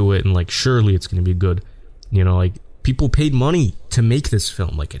power into it, and like surely it's going to be good. You know, like people paid money to make this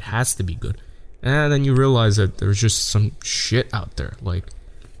film, like it has to be good. And then you realize that there's just some shit out there. Like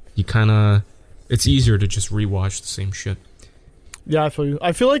you it's easier to just rewatch the same shit. Yeah, I feel you.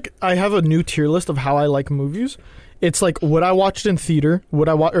 I feel like I have a new tier list of how I like movies. It's like, would I watch it in theater? Would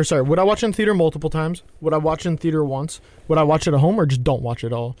I watch it in theater multiple times? Would I watch it in theater once? Would I watch it at home or just don't watch it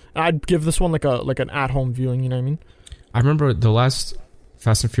at all? And I'd give this one like an at-home viewing, you know what I mean? I remember the last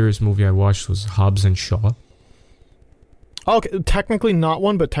Fast and Furious movie I watched was Hobbs and Shaw. Oh, okay, technically not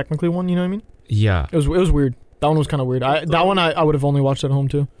one, but technically one, you know what I mean? Yeah. It was weird. That one was kind of weird. That one I would have only watched at home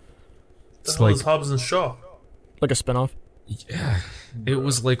too. It's like Hobbs and Shaw. Like a spinoff. Yeah. It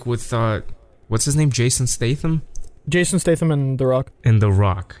was like with, what's his name? Jason Statham? Jason Statham and The Rock. And The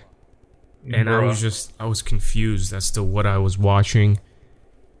Rock. And I was confused as to what I was watching.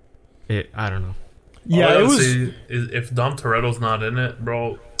 I don't know. Yeah, it was. If Dom Toretto's not in it,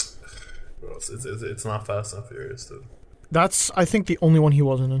 bro, it's not Fast and Furious, dude. That's, I think, the only one he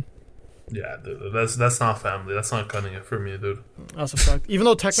wasn't in. Yeah, dude, that's not family. That's not cutting it for me, dude. That's a fact. Even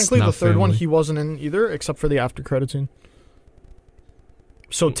though technically the third one he wasn't in either, except for the after credit scene.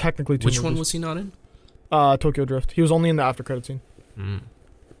 So technically, which one was he not in? Tokyo Drift. He was only in the after credit scene.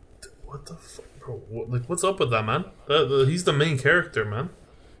 What the fuck, bro? What's up with that, man? He's the main character, man.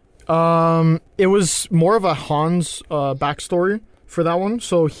 It was more of a Han's backstory for that one.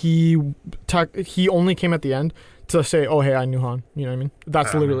 So he only came at the end to say, "Oh, hey, I knew Han." You know what I mean?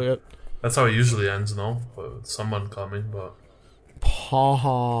 That's literally it. That's how it usually ends, no? But someone coming, but.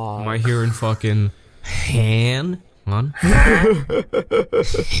 Am I hearing fucking Han? On?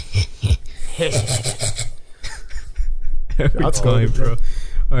 That's going, bro.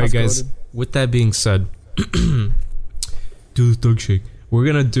 Alright, guys. With that being said, do the thug shake. We're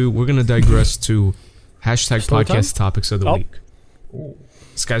gonna digress to hashtag podcast topics of the week. Ooh.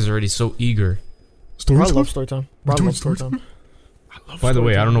 This guy's already so eager. I love story time. By the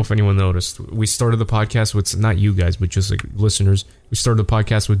way, I don't know if anyone noticed. We started the podcast with, not you guys, but just like listeners. We started the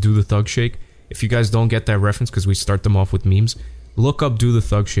podcast with Do the Thug Shake. If you guys don't get that reference, because we start them off with memes, look up Do the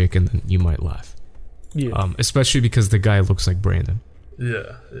Thug Shake and then you might laugh. Yeah. Especially because the guy looks like Brandon.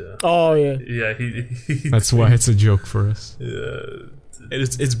 Yeah. Oh, yeah. Yeah, he That's why it's a joke for us. Yeah.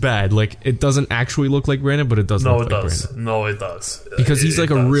 It's bad. Like, it doesn't actually look like Brandon, but it does look like Brandon. No, it does. Because he's like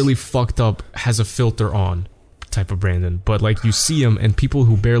a really fucked up, has a filter on type of Brandon. But like, you see him and people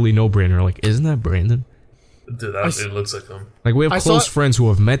who barely know Brandon are like, isn't that Brandon? Dude, it looks like him. Like, we have close friends who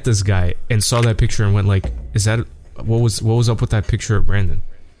have met this guy and saw that picture and went like, "Is that what was up with that picture of Brandon?"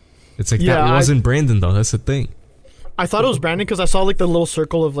 It's like, that wasn't Brandon though. That's the thing. I thought it was Brandon because I saw like the little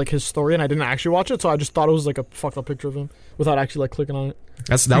circle of like his story and I didn't actually watch it, so I just thought it was like a fucked up picture of him without actually like clicking on it.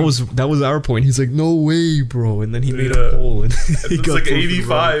 That was our point. He's like, "No way, bro," and then he made a poll and he got like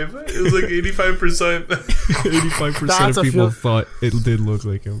 85. It was like 85%. 85% of people thought it did look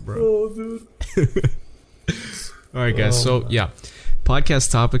like him, bro. Oh, dude. All right, guys. So yeah,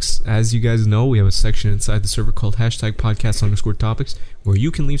 podcast topics. As you guys know, we have a section inside the server called #podcast_topics where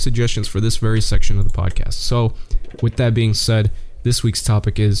you can leave suggestions for this very section of the podcast. So, with that being said, this week's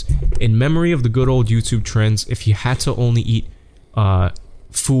topic is, in memory of the good old YouTube trends, if you had to only eat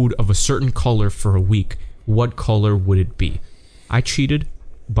food of a certain color for a week, what color would it be? I cheated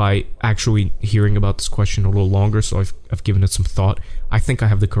by actually hearing about this question a little longer, so I've given it some thought. I think I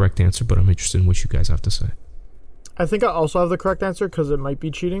have the correct answer, but I'm interested in what you guys have to say. I think I also have the correct answer because it might be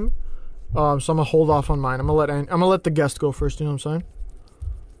cheating. So I'm gonna hold off on mine. I'm gonna let the guest go first. You know what I'm saying?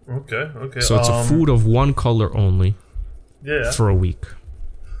 Okay. So it's a food of one color only. Yeah. For a week.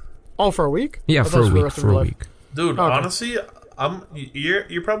 Oh, for a week? Yeah, for a week. For a week. Dude, honestly,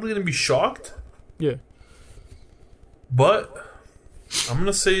 you're probably gonna be shocked. Yeah. But I'm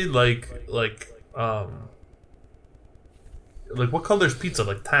gonna say like what color is pizza?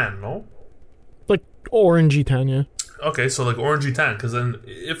 Like tan, no? Like orangey tan, yeah. Okay, so like orangey tan, because then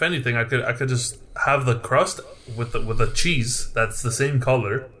if anything, I could just have the crust with the cheese that's the same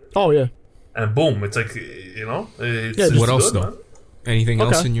color. Oh yeah. And boom, it's like, you know. What else good, though? Man. Anything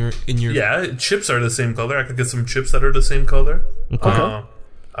else in your? Yeah, chips are the same color. I could get some chips that are the same color. Okay.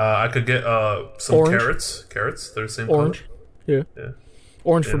 I could get some orange. Carrots, they're the same orange. color. Yeah.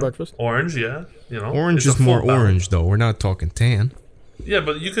 Orange for breakfast. Orange, yeah. You know, orange is more orange though. We're not talking tan. Yeah,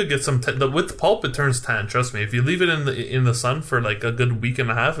 but you could get some with pulp. It turns tan. Trust me. If you leave it in the sun for like a good week and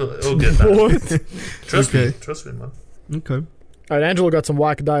a half, it'll get tan. What? Trust me, man. Okay. All right, Angelo got some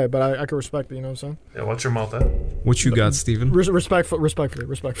whack diet, but I can respect it. You know what I'm saying? Yeah, watch your mouth, What you got, Steven? Respectfully. I was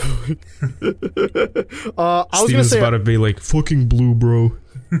Steven's gonna say about to be like, "Fucking blue, bro."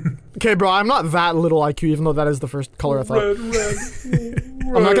 Okay, bro, I'm not that little IQ, even though that is the first color I thought. Red.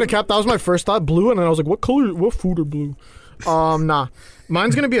 I'm not gonna cap. That was my first thought, blue, and then I was like, what food are blue? Nah.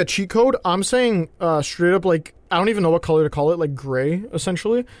 Mine's gonna be a cheat code. I'm saying straight up, like, I don't even know what color to call it, like gray,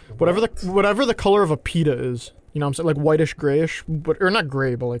 essentially. Whatever the color of a pita is. You know what I'm saying? Like whitish, grayish, or not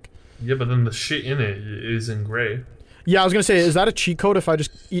gray, but like... Yeah, but then the shit in it is in gray. Yeah, I was gonna say, is that a cheat code if I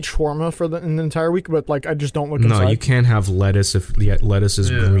just eat shawarma for the entire week, but like I just don't look inside? No, you can't have lettuce if lettuce is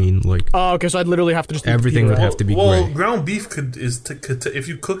green. Like, oh, okay, so I'd literally have to just everything would have to be gray. Well, ground beef could if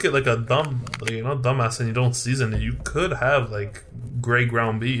you cook it like a dumbass and you don't season it, you could have like gray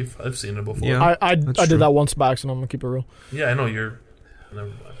ground beef. I've seen it before. Yeah, I did that once by accident. I'm gonna keep it real. Yeah, I know you're. Never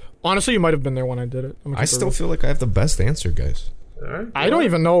mind. Honestly, you might have been there when I did it. I still feel like I have the best answer, guys. Right, I don't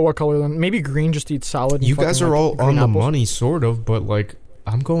even know what color then. Maybe green, just eat salad. And you guys are all on the money, sort of, but like,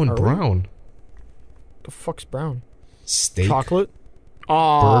 I'm going brown. The fuck's brown? Steak. Chocolate?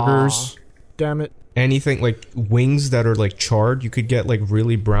 Burgers. Damn it. Anything, like wings that are like charred, you could get like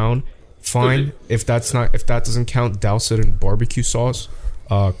really brown. Fine. If that doesn't count, douse it in barbecue sauce.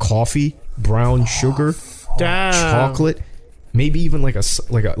 Coffee, brown sugar, damn. Chocolate. Maybe even like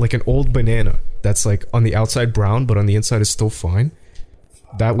an old banana that's like on the outside brown, but on the inside is still fine.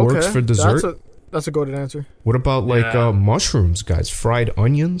 That works for dessert. That's a good answer. What about like mushrooms, guys? Fried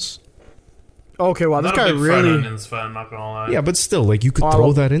onions. Okay, wow, this guy really. Fried onions fan, not gonna lie. Yeah, but still, like you could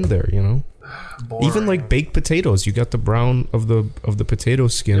throw that in there, you know. Boring. Even like baked potatoes, you got the brown of the potato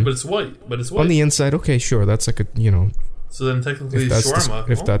skin. Yeah, but it's white. On the inside. Okay, sure, that's like a So then technically, shawarma.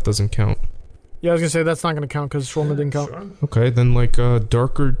 If that doesn't count. Yeah, I was gonna say that's not gonna count because shawarma didn't count. Sure. Okay, then like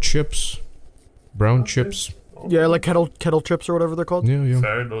darker chips, brown chips. Yeah, like kettle chips or whatever they're called. Yeah.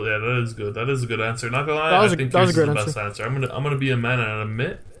 Fair. Yeah, that is good. That is a good answer. Not gonna lie, that was I think a yours great is the best answer. I'm gonna be a man and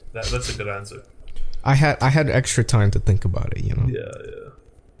admit that's a good answer. I had extra time to think about it, you know. Yeah.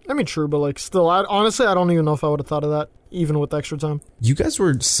 I mean, true, but like still, honestly, I don't even know if I would have thought of that even with extra time. You guys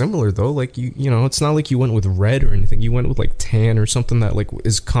were similar though. Like you know, it's not like you went with red or anything. You went with like tan or something that like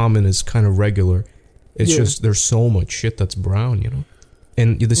is common, is kind of regular. It's just there's so much shit that's brown, you know.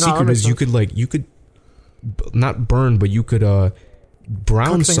 And the secret is you could not burn, but you could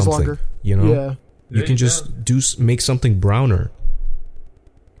brown something. Longer. You know, you can just make something browner.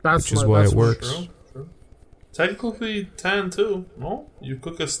 Which is why it works. True. Technically tan too. No, you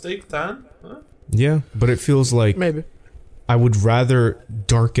cook a steak tan. Huh? Yeah, but it feels like maybe I would rather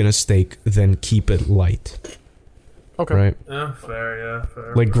darken a steak than keep it light. Okay. Right? Yeah,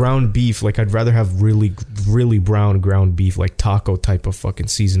 fair. Like ground beef, like I'd rather have really, really brown ground beef, like taco type of fucking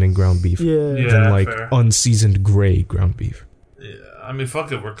seasoning ground beef, than like unseasoned gray ground beef. Yeah, I mean,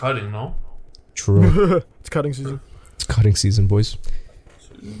 fuck it, we're cutting, no? True. It's cutting season. It's cutting season, boys.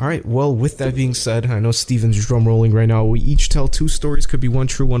 All right. Well, with that being said, I know Steven's drum rolling right now. We each tell 2 stories. Could be 1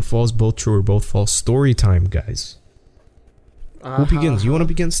 true, 1 false, both true or both false. Story time, guys. Who begins? You want to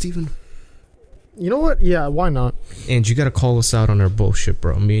begin, Steven? You know what? Yeah, why not? And you got to call us out on our bullshit,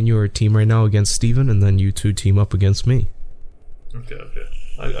 bro. Me and you are a team right now against Steven, and then you 2 team up against me. Okay.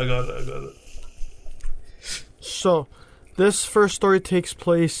 I got it. So, this first story takes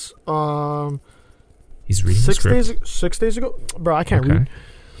place, He's reading 6 days ago? Bro, I can't read.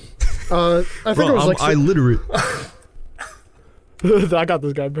 I think it was like... I'm illiterate. I got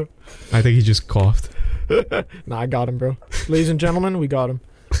this guy, bro. I think he just coughed. Nah, I got him, bro. Ladies and gentlemen, we got him.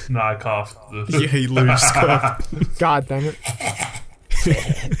 Nah, I coughed. Yeah, he literally just coughed. God damn it.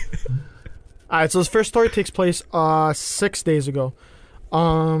 Alright, so this first story takes place 6 days ago.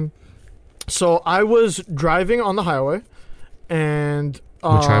 So I was driving on the highway, and... Which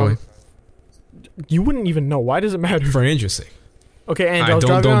highway? You wouldn't even know. Why does it matter? For Andrew's sake. Okay, Andrew,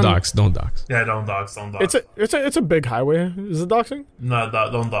 don't dox. Don't dox. Yeah, don't dox. It's a big highway. Is it doxing? No,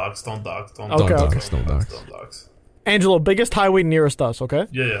 don't dox. Don't dox. Angelo, biggest highway nearest us, okay?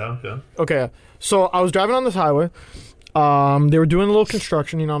 Yeah, okay. Okay, so I was driving on this highway. They were doing a little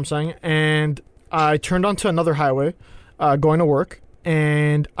construction, you know what I'm saying? And I turned onto another highway, going to work,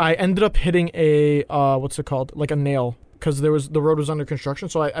 and I ended up hitting a, what's it called? Like a nail, because the road was under construction,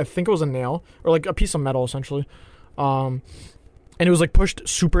 so I think it was a nail, or like a piece of metal, essentially. And it was like pushed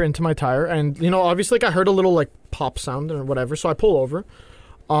super into my tire, and you know, obviously, like I heard a little like pop sound or whatever, so I pull over.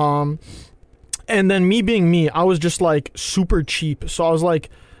 And then me being me, I was just like super cheap, so I was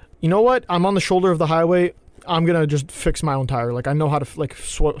like, you know what? I'm on the shoulder of the highway. I'm gonna just fix my own tire. Like I know how to like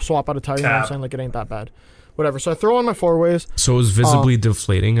swap out a tire. You know what I'm saying? Like it ain't that bad. Whatever. So I throw on my 4-ways. So it was visibly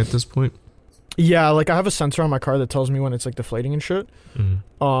deflating at this point? Yeah, like I have a sensor on my car that tells me when it's like deflating and shit.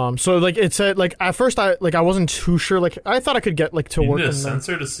 Mm-hmm. So like it said, like at first I wasn't too sure. Like I thought I could get like to work. You need a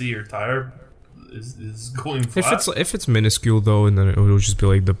sensor to see your tire is going flat. If it's minuscule though, and then it will just be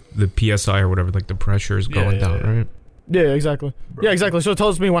like the PSI or whatever, like the pressure is going down, right? Yeah, exactly. Bro. Yeah, exactly. So it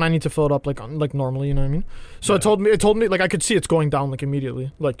tells me when I need to fill it up, like normally, you know what I mean? So it told me like I could see it's going down like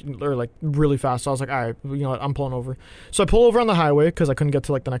immediately, like or like really fast. So I was like, all right, you know what, I'm pulling over. So I pull over on the highway because I couldn't get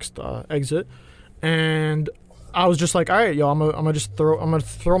to like the next exit, and I was just like, all right, yo, I'm gonna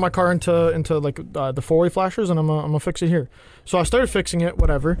throw my car into like the 4-way flashers, and I'm gonna fix it here. So I started fixing it,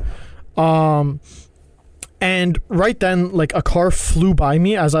 whatever. And right then, like, a car flew by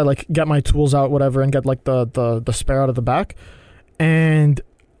me as I, like, get my tools out, whatever, and get, like, the spare out of the back. And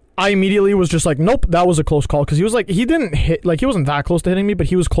I immediately was just like, nope, that was a close call. Because he was, like, he didn't hit, like, he wasn't that close to hitting me, but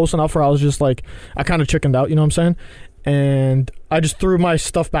he was close enough where I was just, like, I kind of chickened out, you know what I'm saying? And I just threw my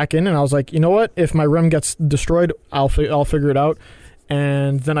stuff back in, and I was like, you know what? If my rim gets destroyed, I'll figure it out.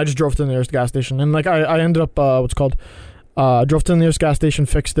 And then I just drove to the nearest gas station. And, like, I ended up, drove to the nearest gas station,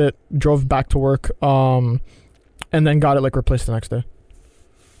 fixed it, drove back to work, and then got it like replaced the next day.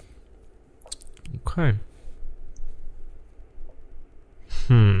 Okay.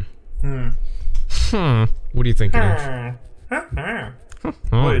 What do you think, Ash?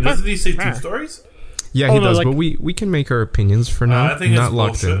 Wait, doesn't he say 2 stories? Yeah, he does, like, but we can make our opinions for now. I think not it's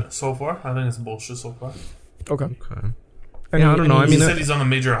locked bullshit in. so far. I think it's bullshit so far. Okay. Yeah, I don't know. I mean, he said he's on a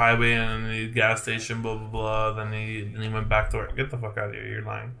major highway and the gas station, blah blah blah. Then he went back to work. Get the fuck out of here! You're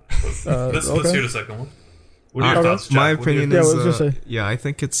lying. Let's hear the second one. What are your thoughts, Jack? My opinion is, what was you say? Yeah, I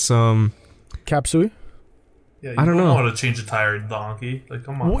think it's Capsui. Yeah, I don't know how to change a tire, donkey. Like,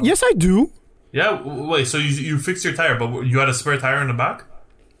 come on. Well, yes, I do. Yeah, wait. So you fixed your tire, but you had a spare tire in the back?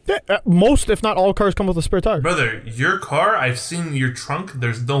 Yeah, most, if not all, cars come with a spare tire. Brother, your car. I've seen your trunk.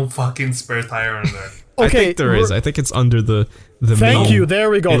 There's no fucking spare tire in there. Okay, I think there is. I think it's under the Thank main. You. There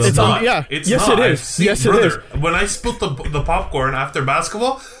we go. It's not. Yeah. It's yes, not. it is. Yes, it is. When I spilled the popcorn after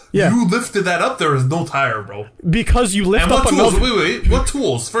basketball, you lifted that up. There was no tire, bro. Because you lift up tools? another. Wait. What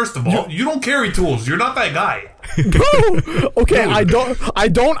tools? First of all, you don't carry tools. You're not that guy. Bro, okay, I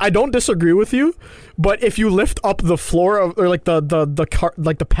don't disagree with you, but if you lift up the floor of, or like the car,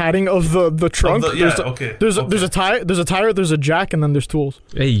 like the padding of the trunk, there's a tire, there's a jack, and then there's tools.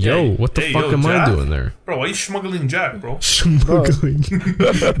 Hey yo, what the fuck am I doing there? Bro, why are you smuggling jack, bro? Smuggling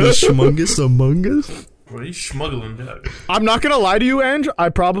the schmungus among us? Bro, are you smuggling jack? I'm not gonna lie to you, Ange. I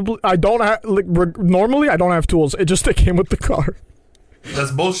don't have normally I don't have tools. It just came with the car.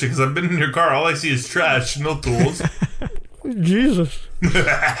 That's bullshit, because I've been in your car. All I see is trash, no tools. Jesus.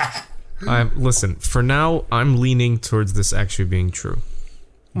 Listen, for now, I'm leaning towards this actually being true.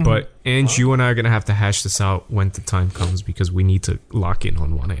 But, Ange, you and I are going to have to hash this out when the time comes because we need to lock in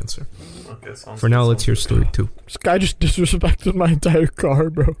on one answer. Okay, for now, let's hear story 2. This guy just disrespected my entire car,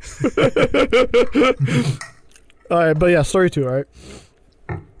 bro. Alright, but yeah, story 2, alright?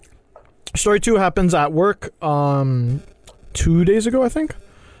 Story 2 happens at work 2 days ago, I think.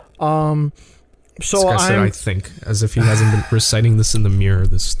 So I think, as if he hasn't been reciting this in the mirror,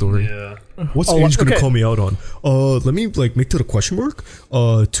 this story. Yeah. What's Ange gonna call me out on? Let me make that a question mark.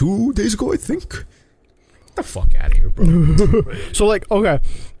 2 days ago, I think. Get the fuck out of here, bro.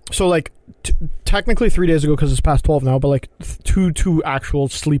 So technically 3 days ago because it's past 12 now, but like two actual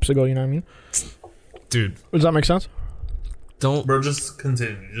sleeps ago. You know what I mean? Dude, does that make sense? Bro, just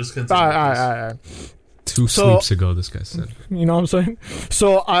continue. Alright. 2 sleeps ago, this guy said. You know what I'm saying?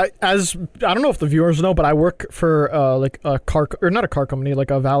 So I don't know if the viewers know, but I work for like a car, or not a car company, like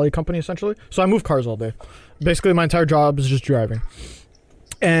a valet company essentially. So I move cars all day. Basically, my entire job is just driving.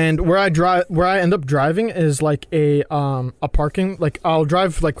 And where I end up driving is like a parking, like I'll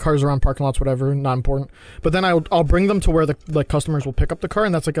drive like cars around parking lots, whatever, not important. But then I'll bring them to where the like customers will pick up the car,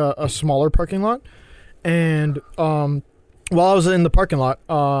 and that's like a smaller parking lot. And while I was in the parking lot,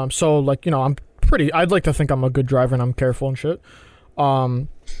 so like, you know, I'd like to think I'm a good driver and I'm careful and shit.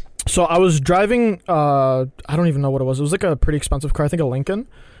 So I was driving, I don't even know what it was. It was like a pretty expensive car. I think a Lincoln.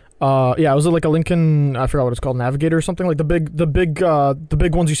 Yeah, it was like a Lincoln, I forgot what it's called, Navigator or something, like the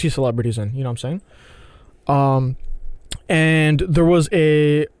big ones you see celebrities in, you know what I'm saying? And there was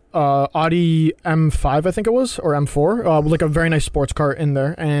a Audi M5, I think it was, or M4, like a very nice sports car in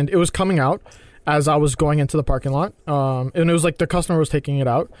there, and it was coming out as I was going into the parking lot. And it was like the customer was taking it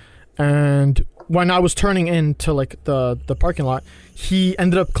out, and when I was turning into like the parking lot, he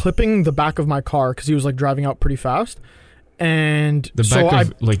ended up clipping the back of my car because he was like driving out pretty fast. And the back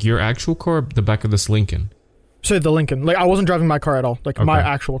of like your actual car, or the back of this Lincoln. So the Lincoln, like I wasn't driving my car at all, like my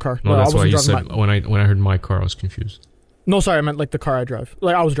actual car. No, that's why you said when I heard my car, I was confused. No, sorry, I meant like the car I drive.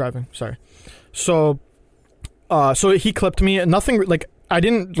 Like I was driving. Sorry. So he clipped me. Nothing like I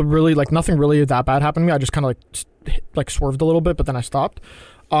didn't really like nothing really that bad happened to me. I just kind of like swerved a little bit, but then I stopped.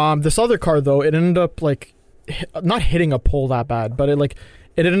 This other car though, it ended up like not hitting a pole that bad, but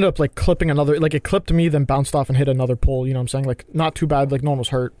it ended up like clipping another, like it clipped me, then bounced off and hit another pole, you know what I'm saying? Like not too bad, like no one was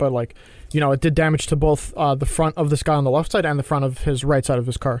hurt, but like, you know, it did damage to both the front of this guy on the left side and the front of his right side of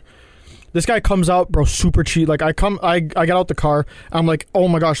his car. This guy comes out, bro, super cheat. Like I get out the car, I'm like, oh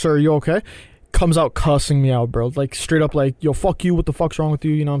my gosh, sir, are you okay? Comes out cussing me out, bro. Like straight up like, yo, fuck you, what the fuck's wrong with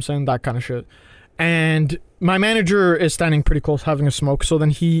you? You know what I'm saying? That kind of shit. And my manager is standing pretty close having a smoke, so then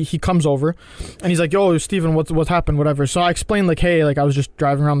he comes over and he's like, yo, Steven, what's happened, whatever. So I explained like, hey, like I was just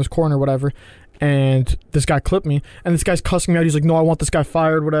driving around this corner, whatever, and this guy clipped me, and this guy's cussing me out. He's like, no, I want this guy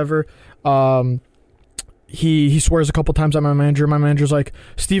fired, whatever. He swears a couple times at my manager. My manager's like,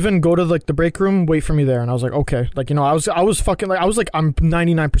 Steven, go to like the break room, wait for me there. And I was like, okay. Like, you know, I was fucking like, I was like, I'm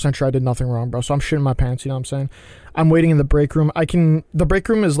 99% sure I did nothing wrong, bro. So I'm shitting my pants, you know what I'm saying? I'm waiting in the break room. The break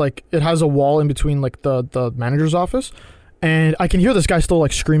room is like, it has a wall in between like the manager's office. And I can hear this guy still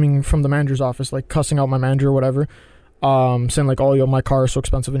like screaming from the manager's office, like cussing out my manager or whatever. Saying like, oh, yo, my car is so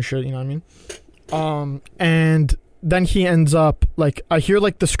expensive and shit, you know what I mean? And then he ends up like, I hear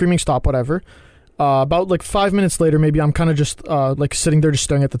like the screaming stop, whatever. About like 5 minutes later, maybe, I'm kind of just like sitting there just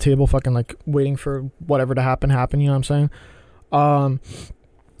staring at the table, fucking like waiting for whatever to happen, you know what I'm saying?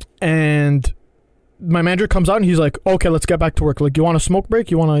 And my manager comes out and he's like, okay, let's get back to work. Like, you want a smoke break?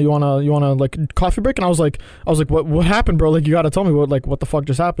 You want to like coffee break? And I was like, what happened, bro? Like, you got to tell me what the fuck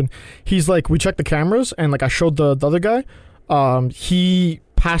just happened. He's like, we checked the cameras, and like I showed the other guy, he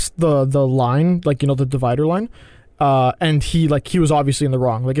passed the line, like, you know, the divider line. And he was obviously in the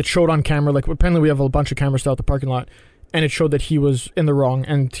wrong. Like, it showed on camera. Like, apparently we have a bunch of cameras throughout the parking lot, and it showed that he was in the wrong,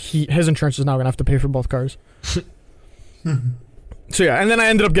 and his insurance is now gonna have to pay for both cars. So yeah, and then I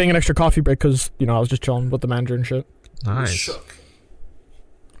ended up getting an extra coffee break because, you know, I was just chilling with the manager and shit. Nice. Shook.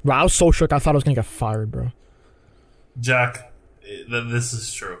 Bro, I was so shook. I thought I was gonna get fired, bro. Jack, this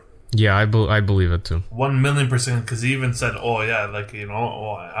is true. Yeah, I believe it too. 1,000,000%, because he even said, oh yeah, like, you know,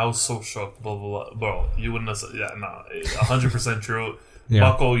 oh, I was so shocked, blah, blah, blah. Bro, you wouldn't have said, yeah, no, 100% true. Yeah.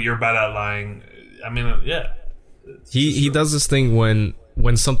 Bucko, you're bad at lying. I mean, yeah. He does this thing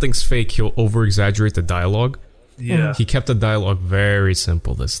when something's fake, he'll over-exaggerate the dialogue. Yeah. He kept the dialogue very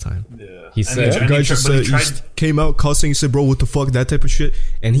simple this time. Yeah. He said, the guy just said, he came out cussing, he said, bro, what the fuck, that type of shit.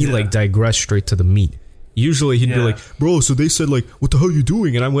 And he like digressed straight to the meat. Usually he'd be like, bro, so they said like, what the hell are you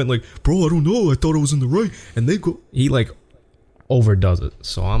doing? And I went like, bro, I don't know, I thought I was in the right. And they go, he like overdoes it.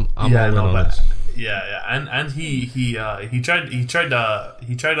 So I'm all in on this. Yeah, and he tried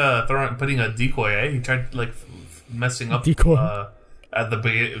putting a decoy. He tried like messing up at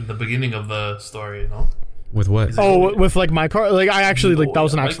the beginning of the story. You know. With what? With like my car. Like I actually like that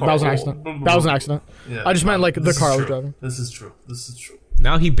was an accident. That was an accident. Yeah, I just meant like the car I was driving. This is true.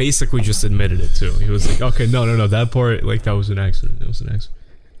 Now he basically just admitted it too. He was like, okay, no, that part, like, that was an accident. It was an accident.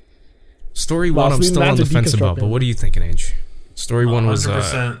 Story 1, I'm still on the fence about, but what are you thinking, Ange? Story 1 was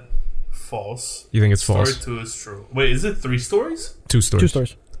 100% false. You think it's false? Story 2 is true. Wait, is it 3 stories? 2 stories. 2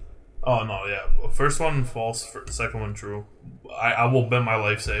 stories. Oh no, yeah. First one false. Second one true. I will bet my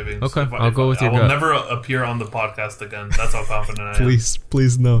life savings. Okay, I'll go with your gut. I will never appear on the podcast again. That's how confident I am.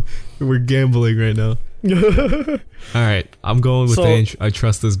 Please no. We're gambling right now. Alright, I'm going with Ange. I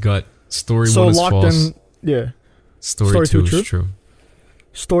trust his gut. Story 1 is false. Yeah. Story 2 is true.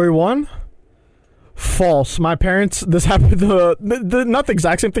 Story 1? False. My parents, this happened, not the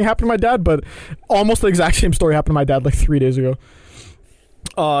exact same thing happened to my dad, but almost the exact same story happened to my dad like 3 days ago.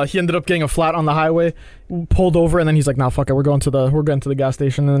 He ended up getting a flat on the highway, pulled over, and then he's like, "Nah, fuck it, we're going to the gas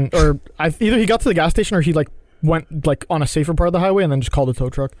station." And either he got to the gas station or he like went like on a safer part of the highway and then just called a tow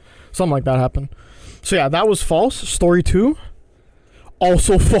truck. Something like that happened. So yeah, that was false. Story 2,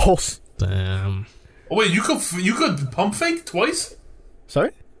 also false. Damn. Oh wait, you could pump fake twice?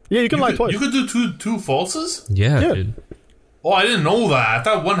 Sorry? Yeah, you can lie twice. You could do two falses? Yeah, dude. Oh, I didn't know that. I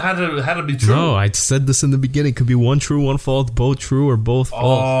thought one had to be true. No, I said this in the beginning. Could be one true, one false, both true, or both false.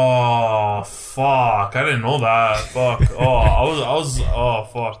 Oh, fuck. I didn't know that. Fuck. Oh,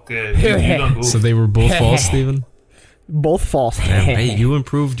 fuck. Yeah, so they were both false, Steven? Both false. Damn, hey, you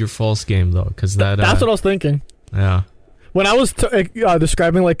improved your false game, though, because that's what I was thinking. Yeah. When I was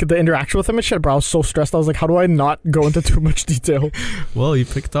describing like the interaction with him and shit, bro, I was so stressed. I was like, how do I not go into too much detail? Well, he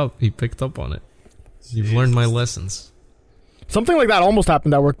picked up on it. You've learned my lessons. Something like that almost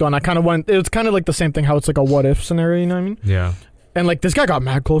happened at work, though, and I kind of went... It was kind of like the same thing, how it's like a what-if scenario, you know what I mean? Yeah. And like, this guy got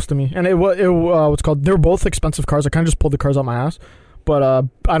mad close to me. And what's called... They were both expensive cars. I kind of just pulled the cars out my ass. But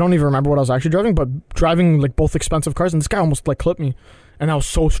I don't even remember what I was actually driving, but driving like both expensive cars, and this guy almost like clipped me. And I was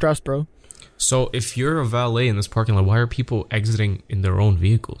so stressed, bro. So if you're a valet in this parking lot, why are people exiting in their own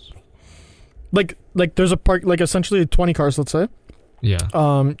vehicles? Like there's a park... Like, essentially 20 cars, let's say.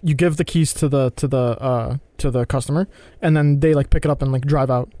 Yeah. You give the keys to the customer, and then they like pick it up and like drive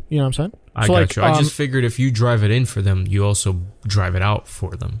out. You know what I'm saying? I got you. I just figured if you drive it in for them, you also drive it out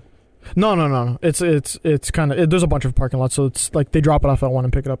for them. No. It's kind of there's a bunch of parking lots, so it's like they drop it off at one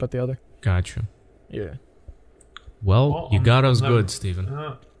and pick it up at the other. Gotcha. Yeah. Well, you got us good,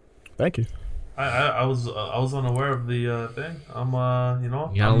 Steven. Thank you. I was unaware of the thing. I'm You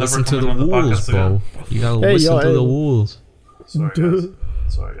gotta listen to the rules, bro. You gotta listen to the rules.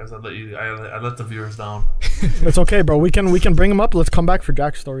 Sorry guys, I let the viewers down. It's okay, bro. We can bring them up. Let's come back for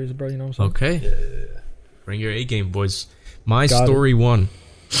Jack's stories, bro. You know what I'm saying? Okay. Yeah. Bring your A game, boys. My story 1.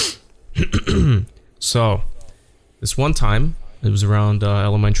 So, this one time, it was around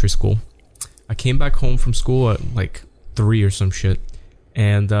elementary school. I came back home from school at like 3 or some shit.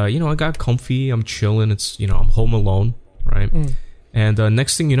 And, I got comfy. I'm chilling. It's, I'm home alone, right? And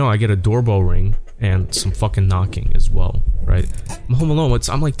next thing you know, I get a doorbell ring and some fucking knocking as well, right? I'm home alone.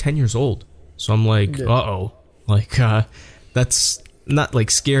 I'm like 10 years old. So I'm like, uh-oh. Like, that's not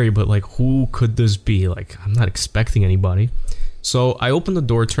like scary, but like, who could this be? Like, I'm not expecting anybody. So I open the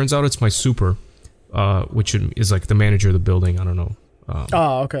door. Turns out it's my super, which is like the manager of the building. I don't know.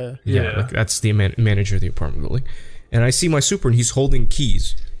 Okay. Yeah. Like, that's the manager of the apartment building. And I see my super and he's holding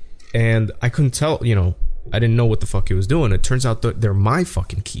keys. And I couldn't tell, I didn't know what the fuck he was doing. It turns out that they're my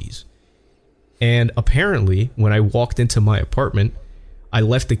fucking keys. And apparently, when I walked into my apartment, I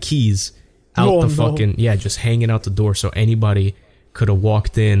left the keys out fucking... Yeah, just hanging out the door so anybody could have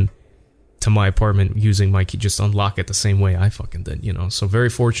walked in to my apartment using my key, just unlock it the same way I fucking did, So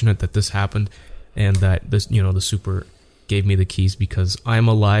very fortunate that this happened and that this, the super gave me the keys because I'm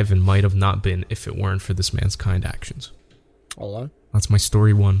alive and might have not been if it weren't for this man's kind actions. Alive? That's my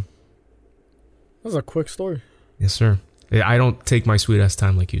story 1. That's a quick story. Yes, sir. I don't take my sweet ass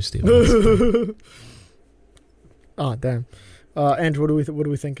time like you, Steve. Oh, damn. Andrew, what are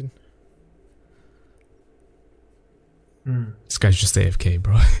we thinking? This guy's just AFK,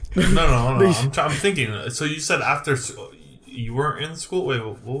 bro. No. I'm thinking. So you said after you weren't in school. Wait,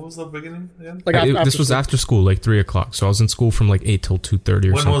 what was the beginning again? Like this was after school, like 3 o'clock. So I was in school from like 8 till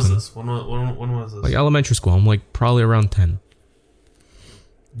 2:30 or something. When was this? When was this? Like elementary school. I'm like probably around 10.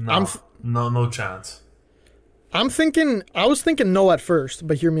 No chance. I was thinking no at first,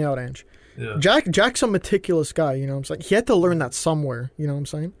 but hear me out, Ange. Yeah. Jack's a meticulous guy, you know what I'm saying? He had to learn that somewhere, you know what I'm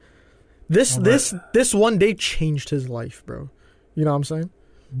saying? This one day changed his life, bro. You know what I'm saying?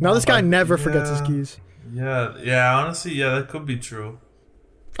 Now this guy never forgets his keys. Yeah, honestly, yeah, that could be true.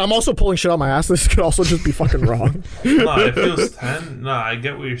 I'm also pulling shit out my ass. This could also just be fucking wrong. No, if it was 10, no, I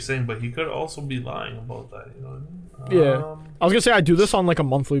get what you're saying, but he could also be lying about that, you know what I mean? Yeah. I was gonna say I do this on like a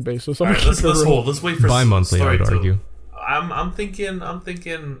monthly basis. Alright, let's wait for bi-monthly, I would argue. I'm thinking, I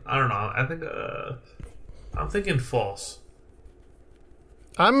don't know, I'm thinking false.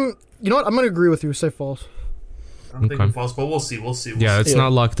 You know what? I'm gonna agree with you. Say false. I'm thinking false, but we'll see. Yeah, it's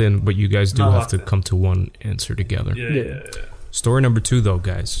not locked in, but you guys do have to come to one answer together. Yeah. Story number 2, though,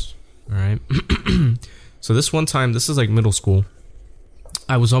 guys. All right. So this one time, this is like middle school.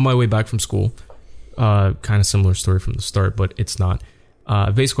 I was on my way back from school. Kind of similar story from the start, but it's not.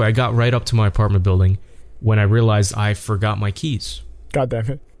 Basically, I got right up to my apartment building when I realized I forgot my keys. God damn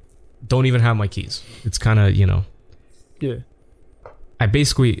it. Don't even have my keys. It's kind of, you know. Yeah. I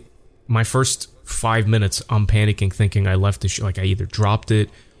basically, my first 5 minutes, I'm panicking, thinking I left it, like I either dropped it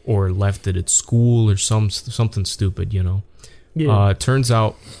or left it at school or something stupid, you know. Yeah. Turns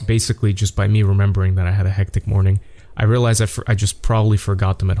out, basically, just by me remembering that I had a hectic morning, I realized I just probably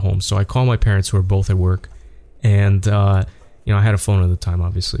forgot them at home. So I called my parents, who were both at work, and you know, I had a phone at the time,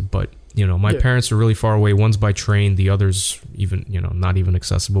 obviously, but you know, my parents are really far away. One's by train, the other's even, you know, not even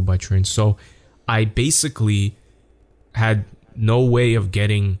accessible by train. So I basically had no way of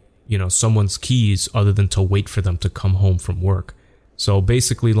getting, you know, someone's keys other than to wait for them to come home from work. So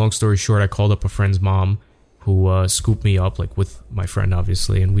basically, long story short, I called up a friend's mom, who scooped me up, like, with my friend,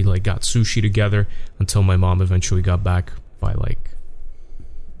 obviously, and we, like, got sushi together until my mom eventually got back by, like,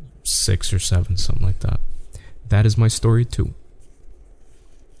 6 or 7, something like that. That is my story, too.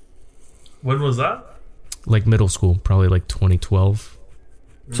 When was that? Like, middle school, probably, like, 2012.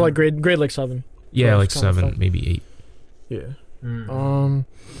 So, like, grade like 7. Yeah, like 7, maybe 8. Yeah.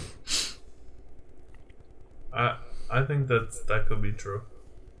 I think that could be true.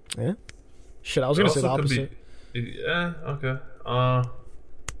 Yeah? Shit, I was gonna say the opposite. Yeah, okay.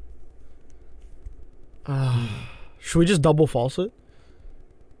 Should we just double false it?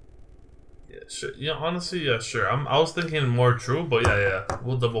 Yeah, sure. Yeah, honestly, yeah, sure. I was thinking more true, but yeah,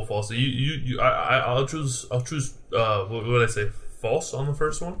 we'll double false it. I'll choose. What would I say? False on the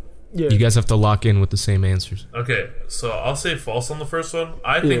first one. Yeah. You guys have to lock in with the same answers. Okay, so I'll say false on the first one.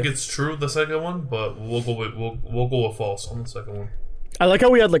 I think it's true the second one, but we'll go with false on the second one. I like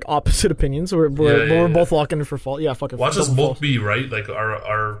how we had like opposite opinions. We're both locking in for false. Yeah, fuck it. Watch us both be right. Like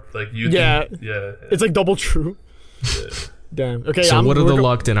our like you. Yeah. Think, yeah. It's like double true. Yeah. Damn. Okay. So what are the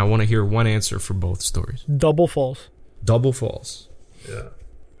locked in? I want to hear one answer for both stories. Double false. Double false. Yeah.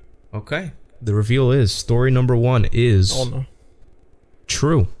 Okay. The reveal is story number 1 is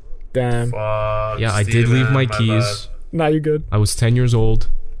true. Damn. Yeah, I did leave my keys. Nah, you're good. I was 10 years old.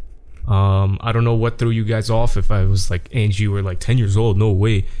 I don't know what threw you guys off. If I was like, Angie, you were like 10 years old. No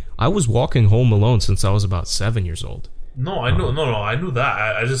way. I was walking home alone since I was about 7 years old. No, I knew. No, I knew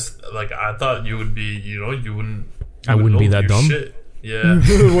that. I just like I thought you would be. You know, you wouldn't. I wouldn't be that dumb. Shit. Yeah.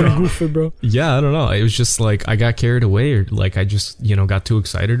 What a goofer, bro. Yeah, I don't know. It was just like I got carried away, or like I just got too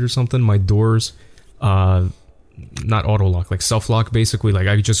excited or something. My doors, not auto lock, like self lock, basically. Like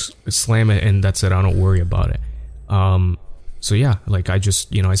I just slam it and that's it. I don't worry about it. So yeah, like I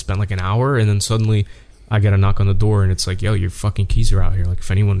just, I spent like an hour and then suddenly I get a knock on the door and it's like, yo, your fucking keys are out here. Like if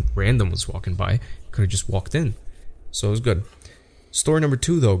anyone random was walking by, could have just walked in. So it was good. Story number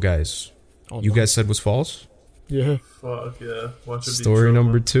 2 though, guys. You guys said was false? Yeah. Fuck yeah. Watch it Story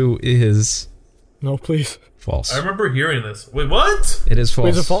number 2 is... No, please. False. I remember hearing this. Wait, what? It is false.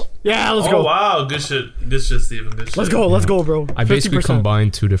 Wait, is it false? Yeah, let's go. Oh wow, good shit. Good shit, Steven. Good shit. Let's go, bro. I basically 50%.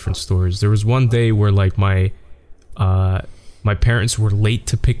 combined 2 different stories. There was one day where like my parents were late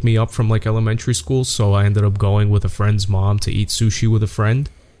to pick me up from like elementary school, so I ended up going with a friend's mom to eat sushi with a friend.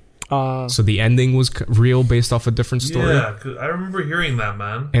 So the ending was real based off a different story. Yeah, 'cause I remember hearing that,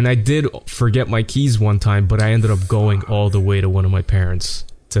 man. And I did forget my keys one time, but I ended up going all the way to one of my parents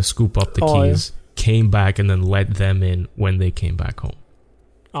to scoop up the keys, came back, and then let them in when they came back home.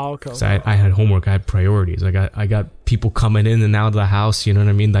 Oh, okay. So I had homework, I had priorities. I got people coming in and out of the house, you know what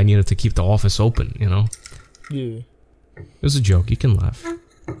I mean? I needed to keep the office open, Yeah. It was a joke, you can laugh.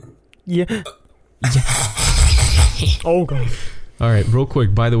 Yeah. Oh, God. Alright, real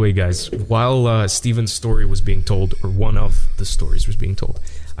quick, by the way, guys, while Steven's story was being told, or one of the stories was being told,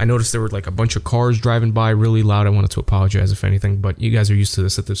 I noticed there were like a bunch of cars driving by really loud. I wanted to apologize if anything, but you guys are used to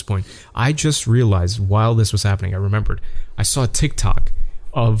this at this point. I just realized while this was happening, I remembered, I saw a TikTok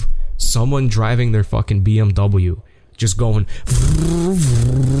of someone driving their fucking BMW, just going,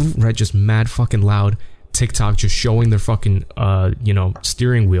 right, just mad fucking loud. TikTok just showing their fucking,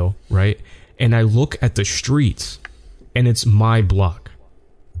 steering wheel, right? And I look at the streets, and it's my block.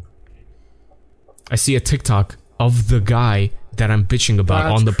 I see a TikTok of the guy that I'm bitching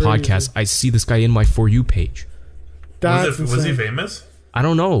about on the podcast. I see this guy in my For You page. Was he famous? I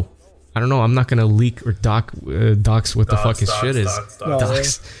don't know. I'm not gonna leak or dox what the fuck his shit is.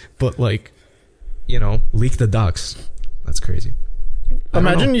 Dox. But like, leak the docs. That's crazy.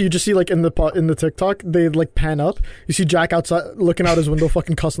 Imagine you just see like in the TikTok, they like pan up. You see Jack outside looking out his window,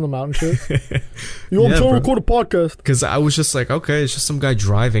 fucking cussing them out and shit. I'm trying to record a podcast. Because I was just like, okay, it's just some guy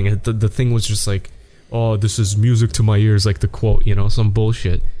driving. And the thing was just like, oh, this is music to my ears, like the quote, some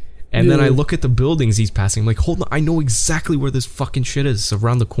bullshit. And then I look at the buildings he's passing. I'm like, hold on, I know exactly where this fucking shit is. It's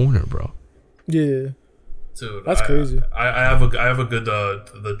around the corner, bro. Yeah. Dude, that's crazy. I have a good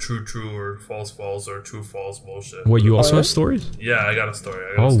the true or false or true false bullshit. What, you also have stories? Yeah, I got a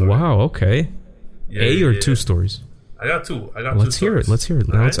story. Wow, okay. Yeah, two stories? I got two. Let's hear it.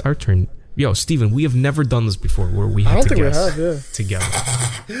 Now it's our turn. Yo, Steven, we have never done this before where we have to guess together.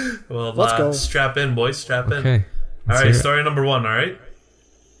 Well, let's go. Strap in, boys. Strap in. Okay. All right, story number 1, all right?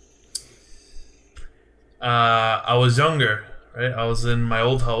 I was younger, right? I was in my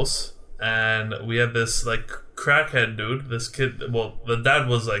old house, and we had this, like, crackhead dude. This kid, well, the dad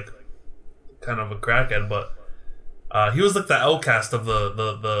was, like, kind of a crackhead, but he was, like, the outcast of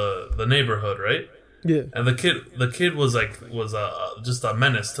the neighborhood, right? Yeah. And the kid was just a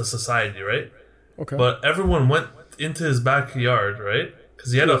menace to society, right? Okay. But everyone went into his backyard, right?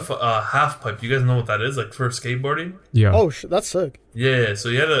 Because he had a half pipe. You guys know what that is, like for skateboarding. Yeah. Oh, that's sick. Yeah. So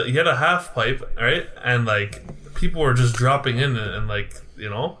he had a half pipe, right? And like people were just dropping in and like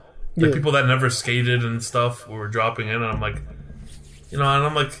people that never skated and stuff were dropping in, and I'm like, and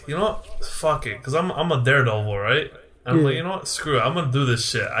I'm like, fuck it, because I'm a daredevil, right? And I'm like, what? Screw it, I'm gonna do this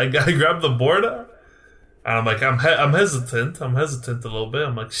shit. I grabbed the board. And I'm like, I'm hesitant. I'm hesitant a little bit.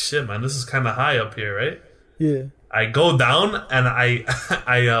 I'm like, shit, man, this is kind of high up here, right? Yeah. I go down and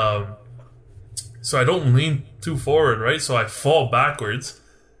so I don't lean too forward, right? So I fall backwards,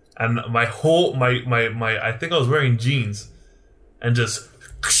 and my I think I was wearing jeans, and just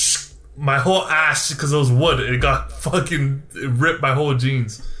my whole ass, because it was wood, it ripped my whole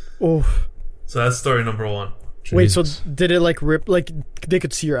jeans. Oh. So that's story number 1. Jesus. Wait, so did it like rip? Like they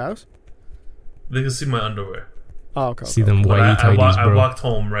could see your ass? They could see my underwear. Oh, okay. See them whitey tighties, bro. I walked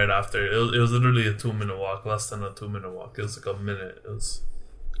home right after. It was literally a 2-minute walk, less than a 2-minute walk. It was like a minute.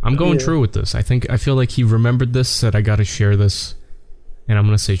 I'm going true with this. I feel like he remembered this, said I gotta share this, and I'm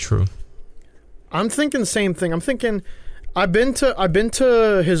gonna say true. I'm thinking the same thing. I'm thinking I've been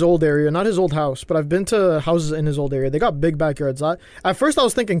to his old area, not his old house, but I've been to houses in his old area. They got big backyards. At first I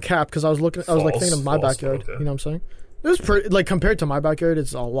was thinking cap because I was thinking of my backyard. Okay. You know what I'm saying? It was pretty, like, compared to my backyard,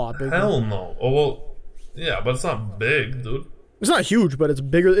 it's a lot bigger. Hell no. Oh, well, yeah, but it's not big, dude. It's not huge, but it's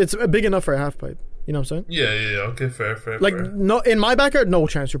bigger. It's big enough for a half pipe. You know what I'm saying? Yeah. Okay, fair. Like, no, in my backyard, no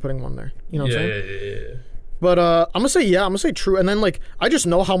chance you're putting one there. You know what I'm saying? Yeah. But I'm gonna say true. And then, like, I just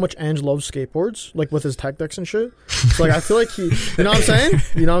know how much Ange loves skateboards, like with his tech decks and shit. So, like, I feel like he, you know what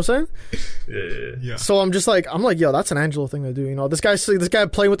I'm saying? Yeah. So I'm like, yo, that's an Angelo thing to do. This guy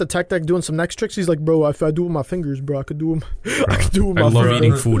playing with the tech deck, doing some next tricks. He's like, bro, if I do it with my fingers, bro, I could do them. I could do it with my fingers. I love fingers.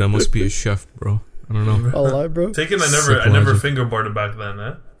 eating food. I must be a chef, bro. I don't know. I'll lie, bro. I never fingerboarded back then,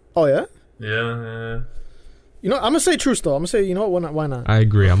 eh? Oh yeah. Yeah. I'm gonna say true still. I'm gonna say, why not? I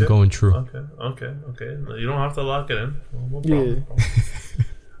agree. Okay. I'm going true. Okay. You don't have to lock it in. No problem. Yeah.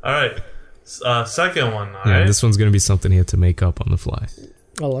 All right. Second one. All right. This one's gonna be something he had to make up on the fly.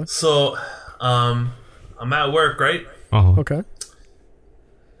 So, I'm at work, right? Okay.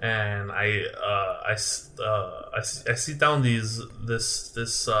 And I see down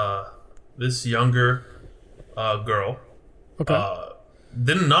this younger girl. Okay.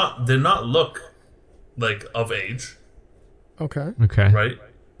 Did not look like of age. Okay. Right?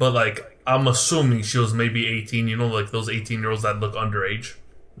 But like I'm assuming she was maybe 18, like those 18-year-olds that look underage.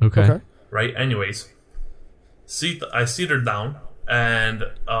 Okay. Right? Anyways. I seat her down, and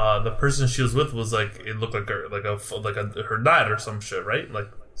the person she was with was like, it looked like her dad or some shit, right? Like,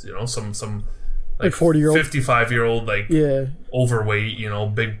 some like 40-year-old, 55-year-old, like overweight,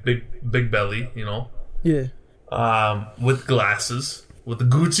 big belly, Yeah. With glasses. With the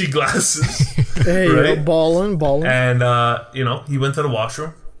Gucci glasses. Hey, right? Ballin'. And he went to the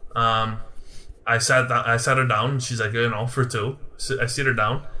washroom. I sat her down, and she's like, for two. I sit her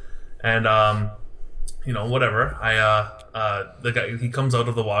down, and whatever. The guy, he comes out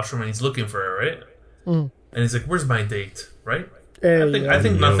of the washroom and he's looking for her, right? Mm. And he's like, "Where's my date?" Right? Hey, I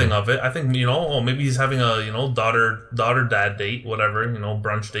think nothing of it. I think maybe he's having a daughter dad date, whatever,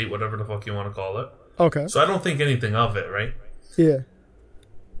 brunch date, whatever the fuck you want to call it. Okay. So I don't think anything of it, right? Yeah.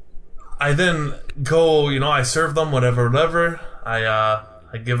 I then go, I serve them, whatever.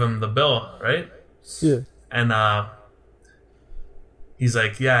 I give him the bill, right? Yeah. And he's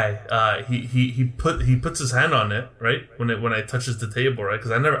like, yeah. He puts his hand on it, right? When it touches the table, right?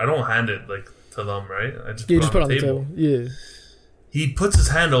 Because I don't hand it like to them, right? I just put it on the table. Yeah. He puts his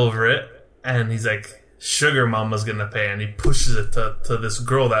hand over it, and he's like, "Sugar Mama's gonna pay," and he pushes it to this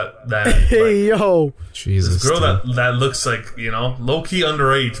girl that hey like, yo, Jesus, this girl that looks like, you know, low key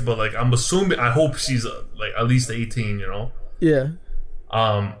underage, but like I'm assuming, I hope she's like at least 18, you know. Yeah.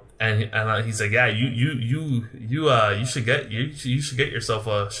 And he's like, yeah, you should get yourself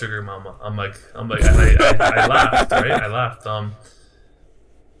a sugar mama. I'm like, and I laughed, right? I laughed.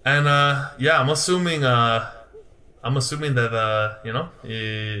 And yeah, I'm assuming that you know,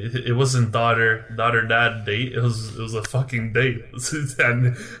 it wasn't daughter dad date. It was a fucking date,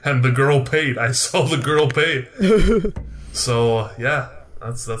 and the girl paid. I saw the girl pay. So yeah,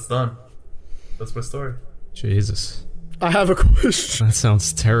 that's done. That's my story. Jesus. I have a question. That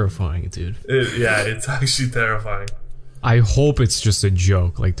sounds terrifying, dude. Yeah, it's actually terrifying. I hope it's just a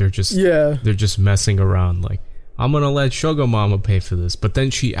joke. Like they're just messing around. Like, I'm gonna let Sugar Mama pay for this, but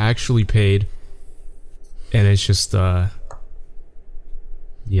then she actually paid, and it's just yeah,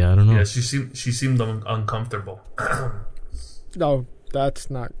 I don't know. Yeah, she seemed uncomfortable. No,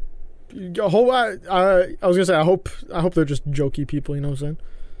 that's not. I was gonna say I hope they're just jokey people. You know what I'm saying?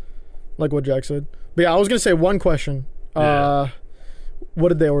 Like what Jack said. But yeah, I was gonna say one question. Yeah. What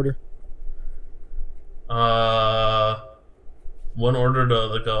did they order? One ordered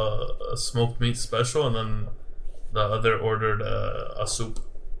a smoked meat special, and then the other ordered a soup.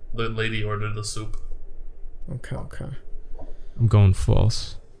 The lady ordered the soup. Okay. I'm going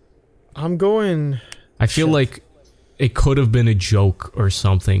false. I'm going. I feel like it could have been a joke or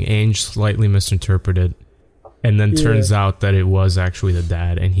something. Ange slightly misinterpreted, and then turns out that it was actually the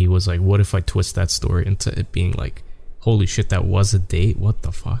dad, and he was like, what if I twist that story into it being like, holy shit, that was a date? What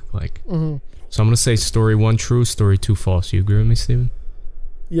the fuck? Like, So I'm gonna say story 1 true, story 2 false. You agree with me, Steven?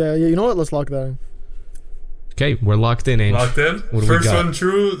 Yeah, you know what? Let's lock that in. Okay, we're locked in, Ange. Locked in? First one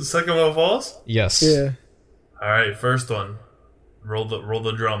true, second one false? Yes. Yeah. Alright, first one. Roll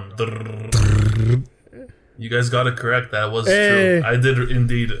the drum. You guys got it correct. That was true. I did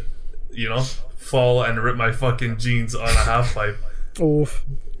indeed, you know, fall and rip my fucking jeans on a half pipe. Oof.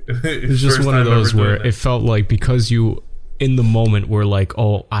 It's just one of those where it felt like, because you in the moment were like,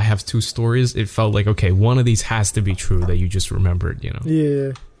 oh, I have 2 stories, it felt like, okay, one of these has to be true that you just remembered, you know.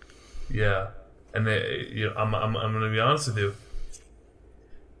 Yeah. And I'm gonna be honest with you,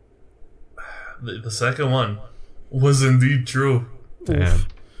 the second one was indeed true. Damn.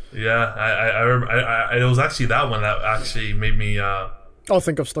 Yeah, I remember. It was actually that one that actually made me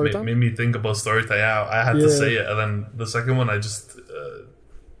think of story time. Made me think about story time. Yeah, I had to say it, and then the second one, I just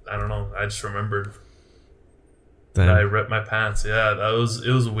I don't know. I just remembered that I ripped my pants. Yeah, it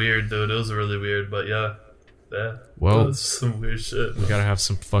was weird, dude. It was really weird, but yeah. Well, that's some weird shit. We gotta have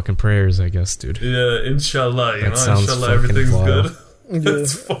some fucking prayers, I guess, dude. Yeah, inshallah. You know, inshallah, everything's good.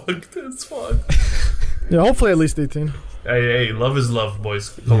 It's fucked. Yeah, hopefully at least 18. Hey, love is love, boys.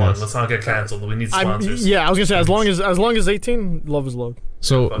 Come on, let's not get cancelled. We need sponsors. I was gonna say, as long as 18, love is love.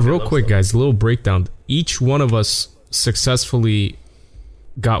 So real quick, guys, a little breakdown. Each one of us successfully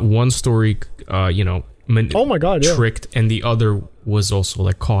got one story, oh my god, tricked, and the other was also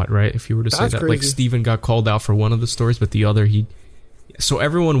like caught, right? If you were to say that, crazy. like Steven got called out for one of the stories, but the other so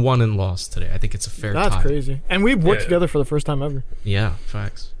everyone won and lost today. I think it's a fair tie. That's crazy, and we've worked together for the first time ever. Yeah,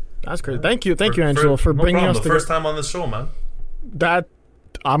 facts. That's crazy. Thank you, Angelo, for bringing us the first time on the show, man. That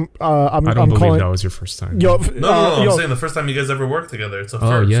I don't believe that was your first time. No, I'm saying the first time you guys ever worked together. It's a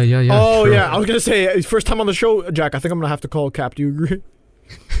first. Oh yeah. Oh sure. yeah, I was gonna say first time on the show, Jack. I think I'm gonna have to call Cap. Do you agree?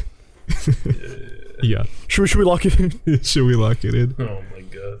 Yeah. Should we lock it in? Should we lock it in? Oh my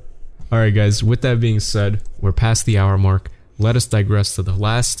god. All right, guys. With that being said, we're past the hour mark. Let us digress to the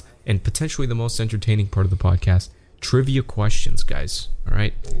last and potentially the most entertaining part of the podcast. Trivia questions, guys. All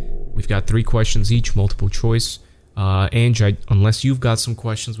right. We've got 3 questions each, multiple choice. Ange, unless you've got some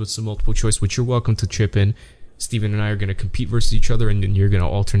questions with some multiple choice, which you're welcome to chip in, Steven and I are going to compete versus each other, and then you're going to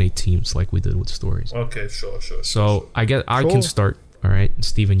alternate teams like we did with stories. Okay, sure. So I can start. All right, and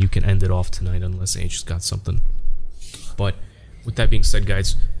Steven, you can end it off tonight unless Ange's got something. But with that being said,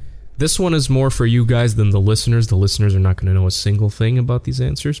 guys, this one is more for you guys than the listeners. The listeners are not going to know a single thing about these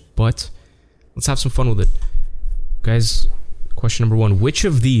answers, but let's have some fun with it. Guys, question number 1. Which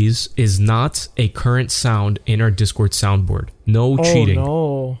of these is not a current sound in our Discord soundboard? No cheating.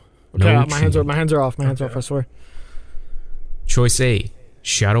 Oh, no. Okay, my hands are off. My hands are off, I swear. Choice A,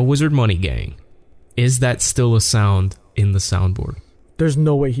 Shadow Wizard Money Gang. Is that still a sound in the soundboard? There's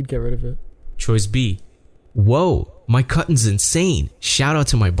no way he'd get rid of it. Choice B, whoa, my cutting's insane. Shout out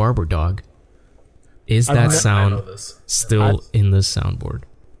to my barber dog. Is that sound still in the soundboard?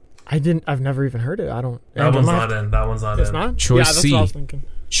 I've never even heard it. I don't. That one's not in. That one's not in. It's not? Choice that's C. what I was thinking.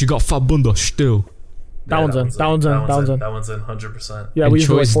 She got fat bunda still. That one's in. That one's in. That one's in 100%. Yeah, and we used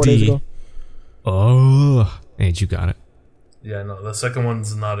it like choice 4 days D. ago. Oh, and you got it. Yeah, no, the second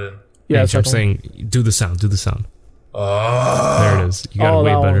one's not in. Yeah, I'm saying, do the sound. Oh, there it is. You got it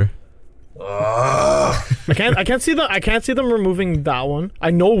way better. I can't see them removing that one.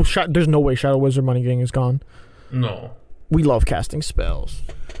 I know there's no way Shadow Wizard Money Gang is gone. No. We love casting spells.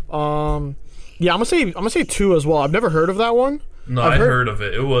 Yeah, I'm gonna say 2 as well. I've never heard of that one. No, I heard of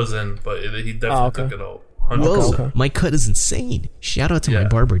it. It wasn't, but he definitely took it out. 100%. Whoa, my cut is insane. Shout out to my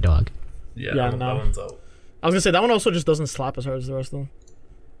barber dog. Yeah, that one's out. I was gonna say that one also just doesn't slap as hard as the rest of them.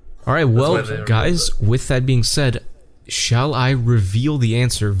 All right, well, guys, with that being said, shall I reveal the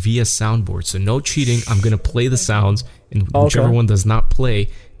answer via soundboard? So no cheating. I'm going to play the sounds, and whichever one does not play,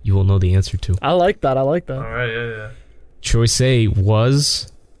 you will know the answer to. I like that. All right, yeah. Choice A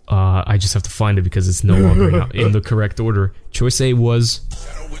was... I just have to find it because it's no longer in the correct order. Choice A was...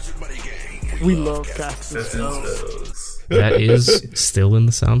 We love casting spells. That is still in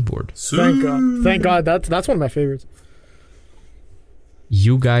the soundboard. Thank God. That's one of my favorites.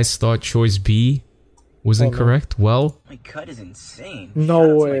 You guys thought choice B was incorrect? No. Well, my cut is insane.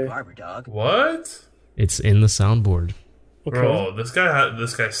 No way. Barber dog. What? It's in the soundboard. Okay. Bro, this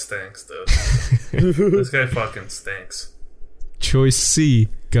guy stinks, dude. This guy fucking stinks. Choice C.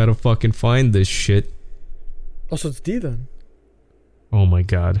 Gotta fucking find this shit. Oh, so it's D then. Oh my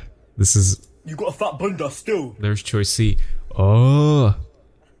god. This is... You got a fat bunda still. There's choice C. Oh...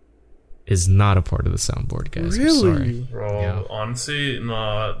 is not a part of the soundboard, guys. Really? I'm sorry. Bro, honestly,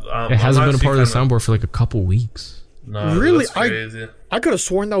 no. It hasn't been a part of the soundboard for like a couple weeks. No, really? That's crazy. I could have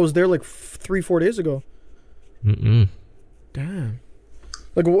sworn that was there like 3-4 days ago. Damn.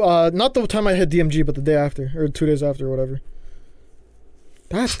 Like, not the time I hit DMG, but the day after, or 2 days after, or whatever.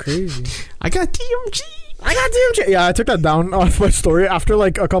 That's crazy. I got DMG. Yeah, I took that down off my story after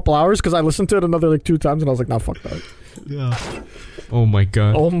like a couple hours because I listened to it another like 2 times and I was like, nah, fuck that. Yeah. Oh my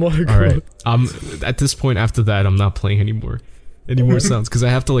god. Oh my god. All right. At this point after that, I'm not playing any more sounds because I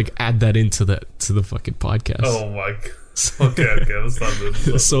have to like add that into the fucking podcast. Oh my god. Okay, that's not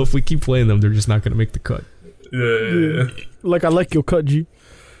good. So if we keep playing them, they're just not gonna make the cut. Yeah. Like I like your cut, G.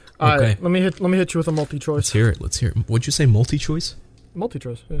 All okay. right, let me hit you with a multi-choice. Let's hear it. What'd you say? Multi-choice?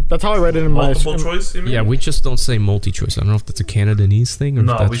 Multi-choice. Yeah. That's how I write it in multiple choice. You mean? Yeah, we just don't say multi-choice. I don't know if that's a Canadianese thing or if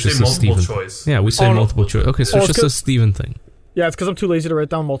that's we just say a multiple Steven choice. Yeah, we say multiple choice. Okay, so it's just a Steven thing. Yeah, it's because I'm too lazy to write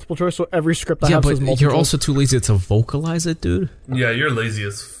down multiple choice, so every script I have says multiple choice. You're also too lazy to vocalize it, dude. Yeah, you're lazy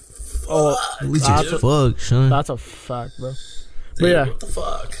as lazy as fuck, son. That's a fact, bro. Dude, but yeah. What the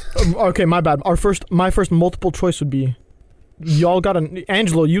fuck? Okay, my bad. My first multiple choice would be, y'all gotta,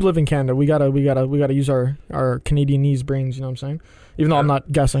 Angelo, you live in Canada. We gotta use our Canadianese brains. You know what I'm saying? Even though I'm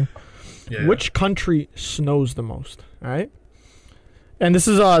not guessing. Yeah. Which country snows the most? All right. And this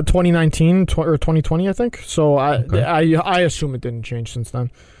is 2019 or 2020, I think. So I assume it didn't change since then.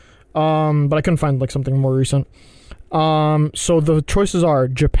 But I couldn't find like something more recent. So the choices are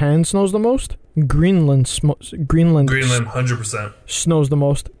Japan snows the most, Greenland 100% snows the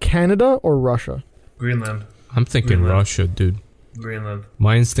most, Canada or Russia? Greenland. I'm thinking Russia, dude. Greenland.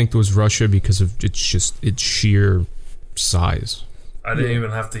 My instinct was Russia because of its sheer size. I didn't even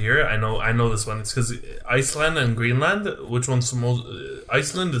have to hear it. I know this one. It's because Iceland and Greenland. Which one's the most?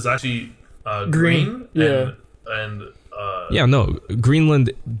 Iceland is actually green. Yeah. No.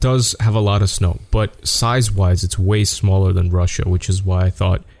 Greenland does have a lot of snow, but size-wise, it's way smaller than Russia, which is why I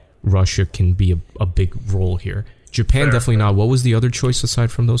thought Russia can be a big role here. Japan definitely not. What was the other choice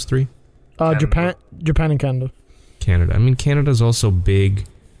aside from those three? Japan and Canada. Canada. I mean, Canada's also big.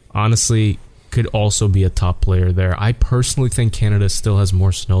 Honestly, could also be a top player there. I personally think Canada still has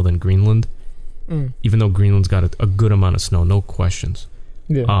more snow than Greenland, even though Greenland's got a good amount of snow, no questions.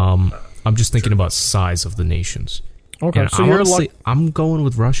 Yeah. I'm just thinking about size of the nations. Okay, and so I'm going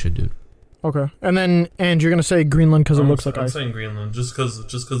with Russia, dude. Okay, and then you're gonna say Greenland because it looks like I'm ice. saying Greenland just because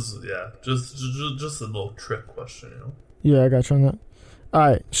yeah, just a little trick question, you know. Yeah, I got you on that. All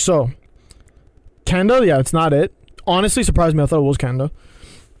right, so Canada, yeah, it's not it. Honestly, surprised me. I thought it was Canada.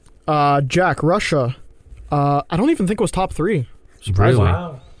 Jack, Russia. I don't even think it was top 3. Really?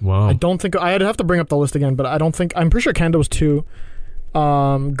 Wow. I don't think I'd have to bring up the list again, but I'm pretty sure Canada was 2.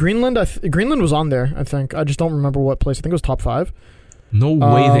 Greenland was on there, I think. I just don't remember what place. I think it was top 5. No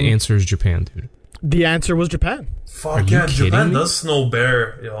way the answer is Japan, dude. The answer was Japan. Fuck yeah, Japan does snow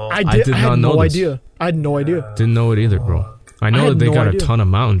bear, yo. I had no idea. Didn't know it either, bro. I know that they got a ton of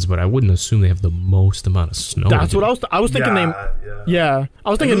mountains, but I wouldn't assume they have the most amount of snow. That's what I was thinking. Yeah. I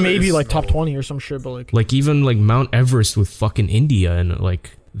was thinking maybe like top 20 or some shit, but like even like Mount Everest with fucking India and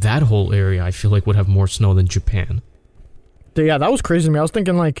like that whole area, I feel like would have more snow than Japan. Yeah, that was crazy to me. I was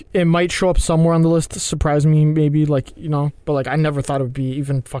thinking like it might show up somewhere on the list to surprise me, maybe like but like I never thought it would be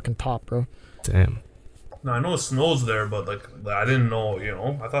even fucking top, bro. Damn. No, I know it snows there, but like I didn't know.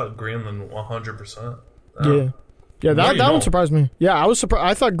 I thought Greenland 100%. Yeah, that one surprised me. Yeah, I was surprised.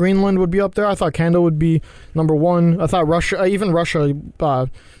 I thought Greenland would be up there. I thought Canada would be number one. I thought Russia, even Russia, you know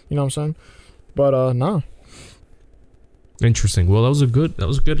what I'm saying? But no. Interesting. Well, that was a good.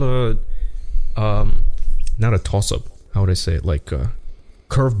 Not a toss up. How would I say it? Like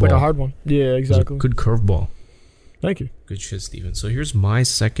curveball. Like a hard one. Yeah, exactly. Good curveball. Thank you. Good shit, Steven. So here's my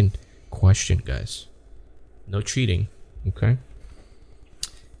second question, guys. No cheating, okay?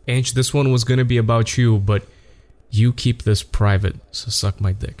 Ange, this one was gonna be about you, but you keep this private, so suck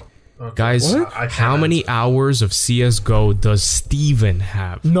my dick. Okay. Guys, how many hours of CSGO does Steven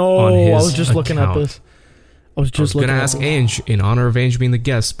have on his I was just looking at this. I was gonna ask Ange, in honor of Ange being the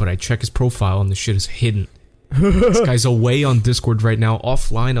guest, but I check his profile and the shit is hidden. This guy's away on Discord right now,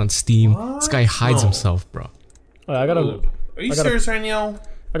 offline on Steam. What? This guy hides himself, bro. Right, Are you serious right now?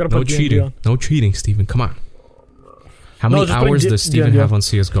 I gotta no put cheating. on. No cheating, Steven. Come on. How many hours does Steven have on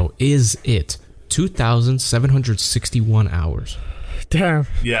CSGO? Is it 2,761 hours? Damn.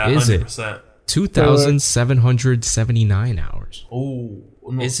 Yeah, is 100%. It 2,779 hours? Oh.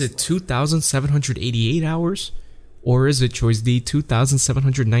 No, is it 2,788 hours? Or is it choice D,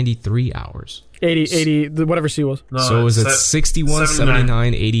 2,793 hours? 80, whatever C was. No, so is it 61,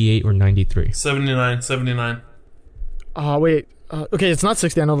 79, 88, or 93? 79. Wait. Okay, it's not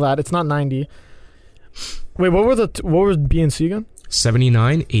 60, I know that. It's not 90. Wait, what was B and C again?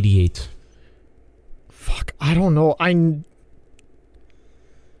 79, 88. Fuck, I don't know. And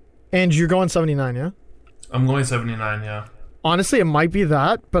you're going 79, yeah? I'm going 79, yeah. Honestly, it might be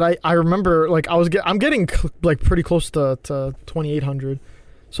that, but I remember like I'm getting like pretty close to 2,800,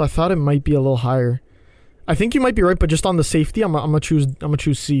 so I thought it might be a little higher. I think you might be right, but just on the safety, I'm gonna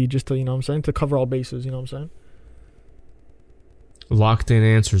choose C just to, you know what I'm saying, to cover all bases. You know what I'm saying? Locked in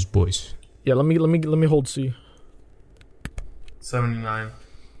answers, boys. Yeah, let me hold C. 79.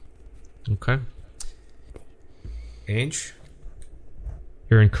 Okay. Ange?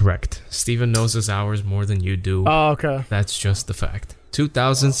 You're incorrect. Steven knows his hours more than you do. Oh, okay. That's just the fact.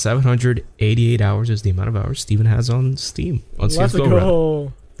 2,788 hours is the amount of hours Steven has on Steam. On Let's CSGO.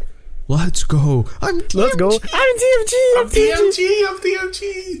 Go. Let's go. Let's go. I'm TFG. I'm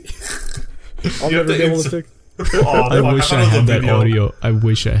TFG. I'll never be able to take. I wish I had that audio. I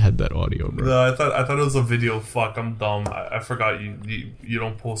wish I had that audio, bro. No, I thought it was a video. Fuck, I'm dumb. I forgot you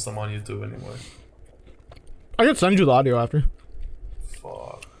don't post them on YouTube anymore. I could send you the audio after.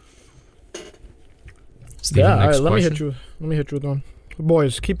 Fuck. Steven, yeah, alright, let me hit you with one.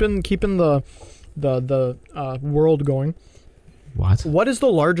 Boys, keeping the world going. What is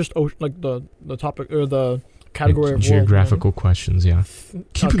the largest ocean, like the topic or the category of geographical world, questions? Yeah,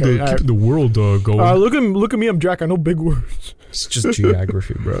 keeping the world going. Look at me, I'm Jack. I know big words. It's just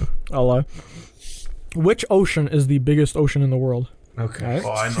geography, bro. I'll lie. Which ocean is the biggest ocean in the world? Okay.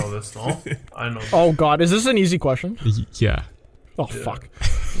 Oh, I know this. No, I know. Oh God, is this an easy question? Yeah. Oh fuck.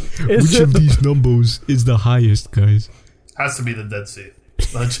 Which of these numbers is the highest, guys? Has to be the Dead Sea.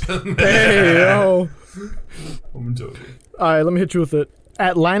 Hey yo. I'm joking. Alright, let me hit you with it.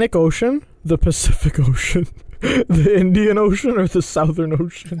 Atlantic Ocean, the Pacific Ocean, the Indian Ocean, or the Southern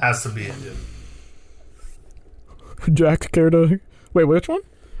Ocean? Has to be Indian. Jack, care to... Wait, which one?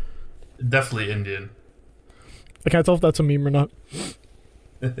 Definitely Indian. I can't tell if that's a meme or not.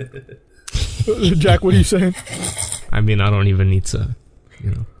 Jack, what are you saying? I mean, I don't even need to,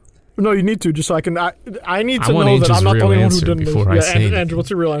 No, you need to, just so I can... I need to know that I'm not the only one who didn't know. Andrew, what's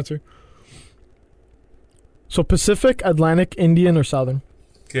your real answer? So Pacific, Atlantic, Indian, or Southern?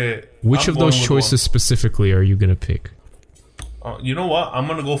 Okay. Which of those choices specifically are you going to pick? You know what? I'm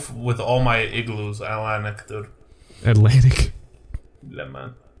going to go with all my igloos. Atlantic, dude. Atlantic? Yeah,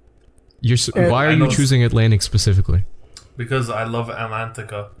 man. Why are you choosing Atlantic specifically? Because I love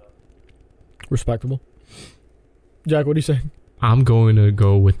Atlantica. Respectable. Jack, what are you saying? I'm going to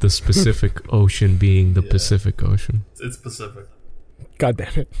go with the Pacific Ocean being the Pacific Ocean. It's Pacific. God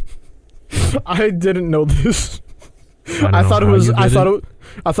damn it. I didn't know this. I thought it was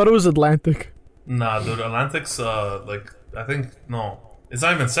Atlantic. Nah, dude, Atlantic's I think no. It's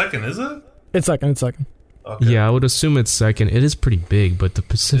not even second, is it? It's second. Okay. Yeah, I would assume it's second. It is pretty big, but the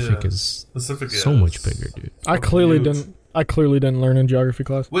Pacific is so much bigger, dude. I clearly didn't learn in geography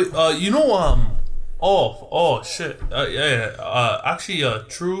class. Wait, Oh, shit. Yeah. Actually,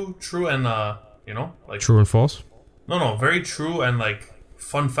 true, and like True and false? no, very true and like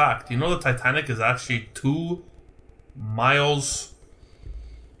fun fact. You know, the Titanic is actually 2 miles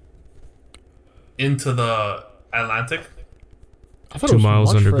into the Atlantic. I thought 2 it was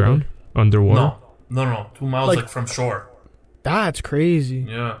miles much underground? further. Underwater? No. 2 miles Like- like from shore. That's crazy.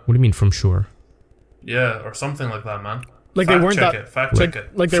 Yeah, What do you mean from shore? or something like that, man. Like they weren't check that. it. Fact check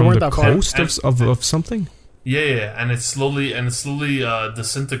it. Like they From weren't the that far. coast of something? Yeah, and it's slowly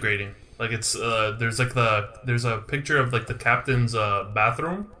disintegrating. Like it's there's a picture of like the captain's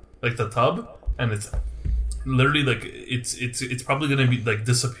bathroom, like the tub, and it's literally like it's probably gonna be like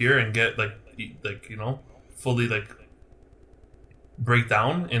disappear and get like fully like break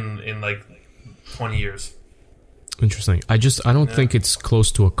down in like 20 years. Interesting. I don't think it's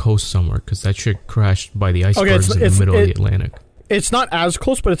close to a coast somewhere, because that shit crashed by the icebergs in the it's- middle of it- the Atlantic. It's not as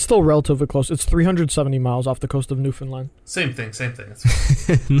close, but it's still relatively close. It's 370 miles off the coast of Newfoundland. Same thing.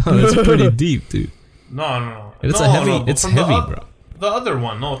 No, that's pretty deep, dude. No. And it's No, a heavy. no, but It's from heavy, the, bro. The other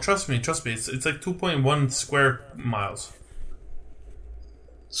one, no, trust me. It's like 2.1 square miles.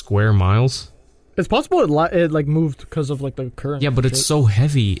 Square miles. It's possible it like moved because of like the current. Yeah, but it's shit. so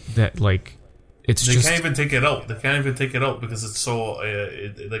heavy that like it's They just. can't even take it out. Because it's so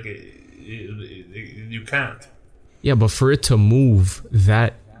you can't. Yeah, but for it to move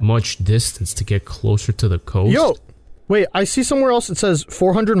that much distance to get closer to the coast. Yo, wait, I see somewhere else it says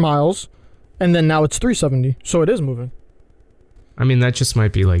 400 miles, and then now it's 370. So it is moving. I mean, that just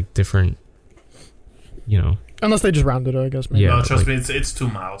might be like different. Unless they just rounded it, I guess. Maybe. Yeah. No, trust like- me, it's 2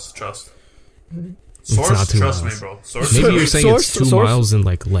 miles. Trust. It's not Source, 2 trust miles. me, bro. Source. Maybe you're saying it's Source- 2 miles in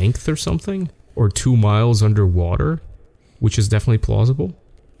like length or something, or 2 miles underwater, which is definitely plausible.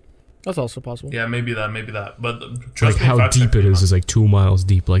 That's also possible. Yeah, maybe that. But trust Like me, how fact deep check it me, is like 2 miles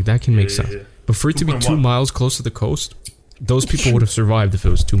deep. Like that can make Yeah, sense. yeah. But for it to be 2 2.1. miles close to the coast, those people would have survived if it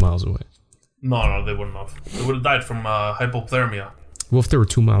was 2 miles away. No, they wouldn't have. They would have died from hypothermia. Well, if there were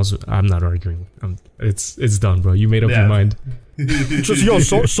 2 miles, I'm not arguing. It's done, bro. You made up Yeah. your mind. Just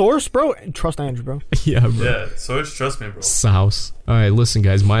source, bro. Trust Andrew, bro. Yeah, bro. Yeah, source, trust me, bro. Souse. All right, listen,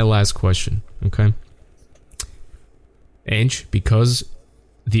 guys. My last question. Okay. Ange, because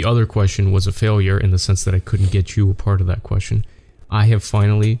the other question was a failure in the sense that I couldn't get you a part of that question, I have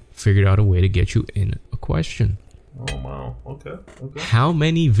finally figured out a way to get you in a question. Oh wow. Okay. How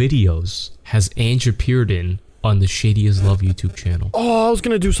many videos has Ange appeared in on the Shady as Love YouTube channel? Oh, I was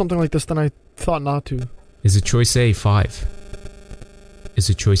gonna do something like this, then I thought not to. Is it choice A, 5? Is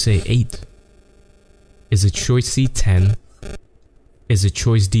it choice A, 8? Is it choice C, 10? Is it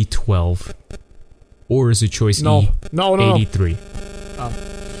choice D, 12? Or is it choice No. E, No. 83?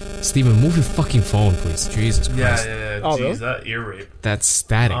 Steven, move your fucking phone, please. Jesus Christ. Yeah. Oh, Jeez, really? that ear rape. That's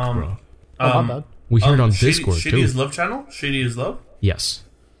static, bro. Oh, my bad. We hear it on Shady, Discord, Shady too. is Love channel? Shady is Love? Yes.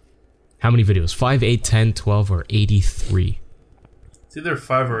 How many videos? 5, 8, 10, 12, or 83? It's either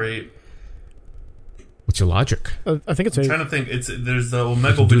 5 or 8. What's your logic? I think it's I'm 8. trying to think. There's the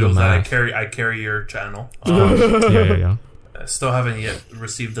Omega can do the videos that math. I carry your channel. Yeah. I still haven't yet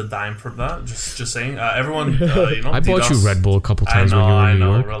received a dime from that. Just saying. Everyone, I bought you DDoS. Red Bull a couple I times know, when you were I in New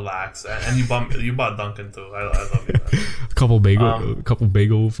know. York. Relax. And you bought Dunkin' too. I love you. Man. A couple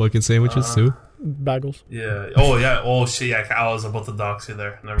bagel fucking sandwiches too. Bagels. Yeah. Oh yeah. Oh shit. Yeah. I was about to dox you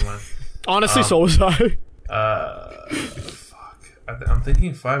there. Never mind. Honestly, so was I. Fuck. I'm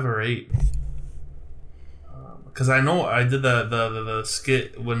thinking 5 or 8. Because I know I did the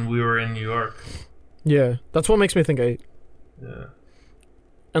skit when we were in New York. Yeah, that's what makes me think 8. Yeah.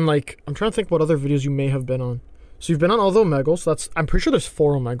 And like, I'm trying to think what other videos you may have been on. So you've been on all the Omegle, so I'm pretty sure there's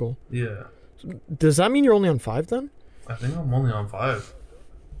 4 Omegle. Yeah. Does that mean you're only on 5 then? I think I'm only on 5.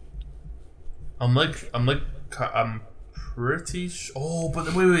 I'm pretty sure. Oh,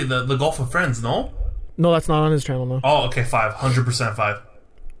 but wait, the Golf of Friends, no? No, that's not on his channel, no. Oh, okay, 5. 100% 5.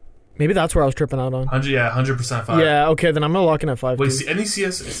 Maybe that's where I was tripping out on. 100% 5. Yeah, okay, then I'm gonna lock in at 5. Wait, too. any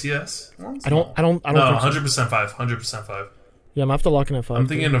CS ones? I don't No, think so. 100% 5. 100% 5. Yeah, I'm gonna have to lock in at 5. I'm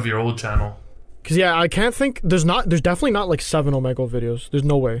thinking of your old channel. Because yeah, I can't think. There's definitely not like 7 Omegle videos. There's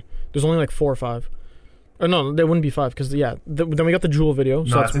no way. There's only like 4 or 5. Or no, there wouldn't be 5 because then we got the Jewel video.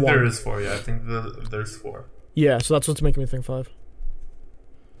 So No, I that's think 1. there is 4. Yeah, I think there's 4. Yeah, so that's what's making me think 5.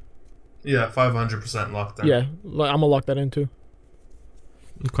 Yeah, 500% locked in. Yeah, I'm gonna lock that in too.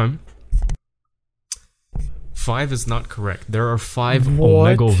 Okay. 5 is not correct. There are 5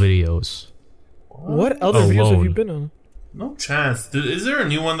 What? Omegle videos. What other videos have Alone. you been on? No chance. Dude, is there a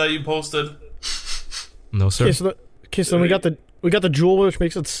new one that you posted? No, sir. Okay, so then we got the Jewel, which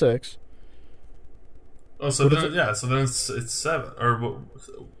makes it 6. Oh, so then it's 7 or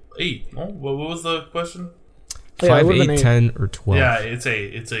 8. No? What was the question? 5, 8, 10, or 12. Yeah, it's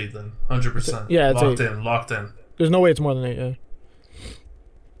 8. It's 8 then. 100%. Yeah, it's locked 8. Locked in. There's no way it's more than 8, yeah.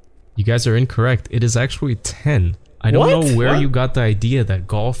 You guys are incorrect. It is actually 10. I don't know where you got the idea that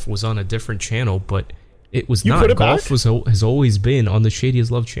golf was on a different channel, but it was not. Golf has always been on the Shady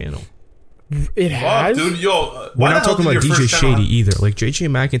as Love channel. It has? Dude, yo. We're not talking about DJ Shady either. Like, JJ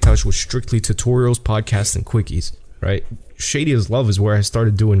McIntosh was strictly tutorials, podcasts, and quickies, right? Shady as Love is where I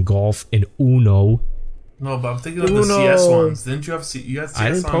started doing golf and Uno. No, but I'm thinking of the CS ones. Didn't you have CS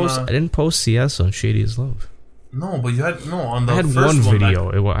I didn't post CS on Shady as Love. No, but you had on the I had first one video.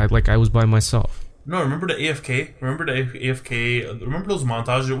 I was by myself. No, remember the AFK? Remember the AFK? Remember those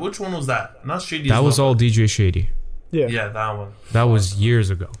montages? Which one was that? Not Shady. That was all DJ Shady. Yeah, that one. That was years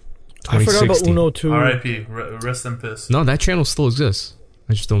ago. I forgot about Uno too. R.I.P. Rest in peace. No, that channel still exists.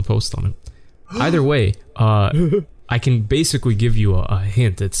 I just don't post on it. Either way, I can basically give you a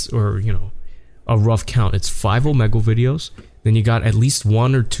hint. A rough count. It's 5 Omegle videos. Then you got at least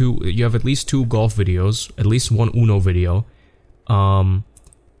 1 or 2. You have at least 2 golf videos. At least 1 Uno video.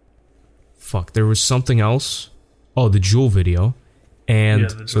 There was something else. Oh, the Jewel video.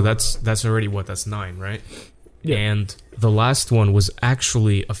 And so that's already that's 9, right? Yeah. And the last one was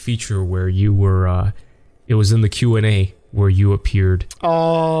actually a feature where you were. It was in the Q&A where you appeared.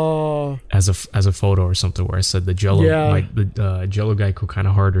 Oh. As a photo or something where I said the Jello, the Jello guy go kind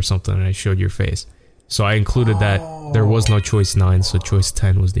of hard or something, and I showed your face. So I included that. There was no choice 9, so choice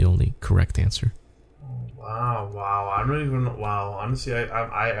 10 was the only correct answer. Wow. I don't even know. Wow. Honestly,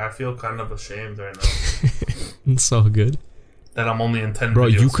 I feel kind of ashamed right now. It's all good. That I'm only in 10 Bro,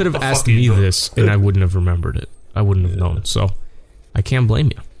 videos. you could have asked me this, and I wouldn't have remembered it. I wouldn't have known. So I can't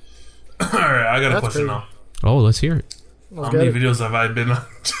blame you. Alright, I got a question now. Oh, let's hear it. How many videos have I been on?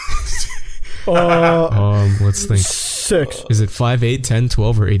 Let's think. 6. Is it 5, 8, 10,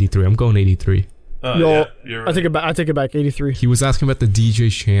 12, or 83? I'm going 83. You're right. I take it back. 83. He was asking about the DJ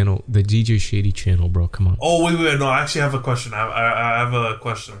channel, the DJ Shady channel, bro. Come on. Oh, wait. No, I actually have a question. I have a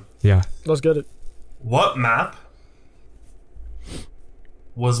question. Yeah. Let's get it. What map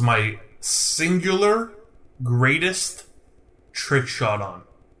was my singular greatest trick shot on?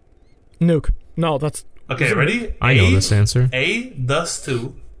 Nuke. No, that's... Okay, ready? I know this answer. A, Dust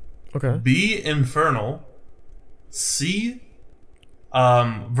 2. Okay. B, Infernal. C,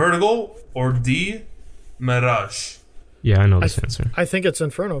 Vertigo. Or D, Mirage. Yeah, I know this answer. I think it's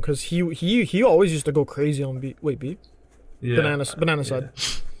Inferno, because he always used to go crazy on B. Wait, B? Yeah. Banana side.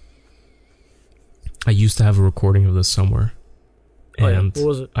 I used to have a recording of this somewhere. And what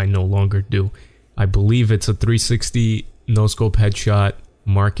was it? I no longer do. I believe it's a 360 no-scope headshot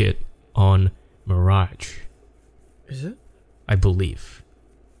market on Mirage. Is it? I believe.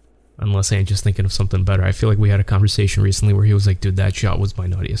 Unless I'm just thinking of something better. I feel like we had a conversation recently where he was like, dude, that shot was my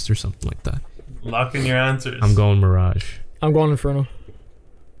nuttiest or something like that. Lock in your answers. I'm going Mirage. I'm going Inferno.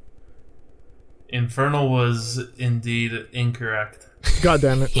 Inferno was indeed incorrect. God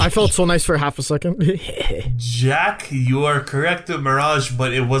damn it. I felt so nice for half a second. Jack, you are correct with Mirage,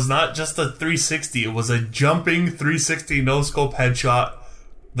 but it was not just a 360. It was a jumping 360 no-scope headshot.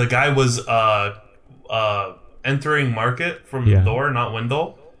 The guy was entering market from the door, not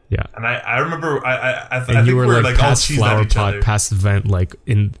window. Yeah. And I remember I think we were like all cheesed at each other. Past vent, like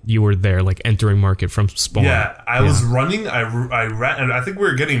you were there, like entering market from spawn. Yeah, I was running. I ran, and I think we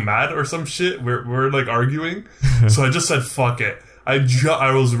were getting mad or some shit. We're like arguing, so I just said fuck it. I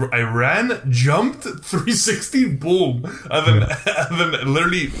ran, jumped, 360, boom, and then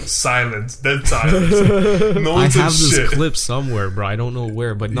literally silence, dead silence. No one said shit. I have this clip somewhere, bro. I don't know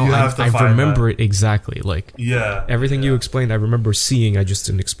where, but no, I remember it exactly. Like, everything you explained, I remember seeing. I just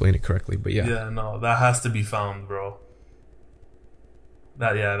didn't explain it correctly, but yeah, no, that has to be found, bro.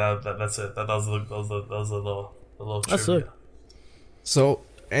 That's it. That was a little that's trivia. it. So,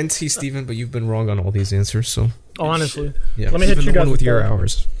 NT Steven, but you've been wrong on all these answers, so. Honestly. Yeah. Let me hit you guys with your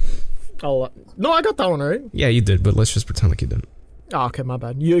hours. No, I got that one right. Yeah, you did, but let's just pretend like you didn't. Oh, okay, my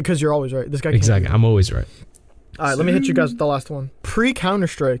bad. Because you're always right. This guy exactly. I'm always right. All right, let me hit you guys with the last one.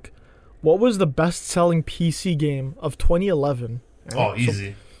 Pre-Counter-Strike, what was the best-selling PC game of 2011? Oh,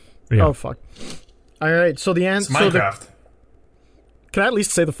 easy. Oh, fuck. All right, so the answer... Minecraft. Can I at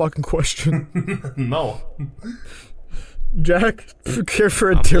least say the fucking question? No. Jack, care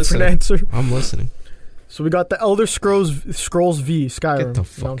for a different answer? I'm listening. So we got the Elder Scrolls V Skyrim. Get the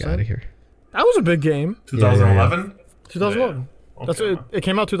fuck out of here. That was a big game. 2011? 2011. Yeah. That's it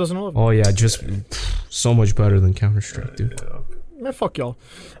came out 2011. Oh yeah, just so much better than Counter-Strike, dude. Yeah, okay. Man, fuck y'all.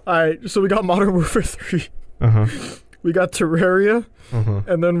 Alright, so we got Modern Warfare 3. Uh-huh. We got Terraria. Uh-huh.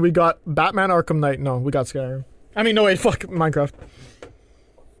 And then we got Batman Arkham Knight. No, we got Skyrim. I mean, no, wait, fuck Minecraft.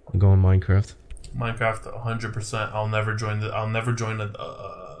 I'm going Minecraft. Minecraft, 100%. I'll never join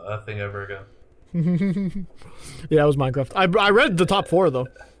a thing ever again. Yeah, it was Minecraft. I read the top 4 though.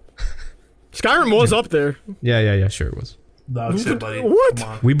 Skyrim was up there. Yeah, sure it was. Dog shit, buddy. What? Come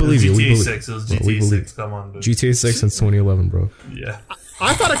on. We believe you. GTA 6. It was GTA 6. Come on, dude. GTA 6 since 2011, bro. Yeah.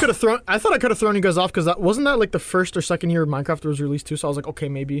 I thought I could have thrown you guys off because that wasn't that like the first or second year Minecraft was released too. So I was like, okay,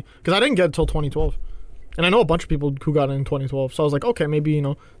 maybe because I didn't get it till 2012, and I know a bunch of people who got it in 2012. So I was like, okay, maybe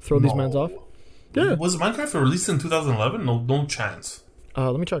throw these mans off. Yeah. Was Minecraft released in 2011? No chance.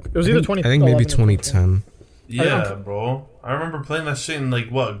 Let me check. It was either 20. I think maybe 2010. Yeah, bro. I remember playing that shit in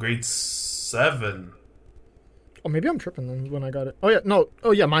grade 7. Oh, maybe I'm tripping then when I got it. Oh yeah, no. Oh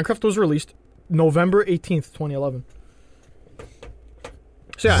yeah, Minecraft was released November 18th, 2011.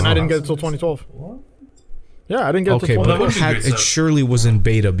 So yeah, and I didn't get it till 2012. What? Yeah, I didn't get it till Okay, 2012. but it surely was in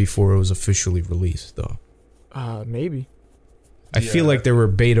beta before it was officially released, though. Maybe. I feel like there were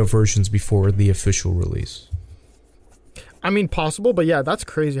beta versions before the official release. I mean, possible, but yeah, that's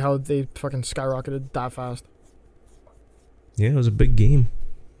crazy how they fucking skyrocketed that fast. Yeah, it was a big game.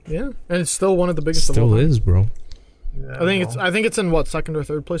 Yeah, and it's still one of the biggest. Still of all time. is, bro. Yeah, I think it's in what, second or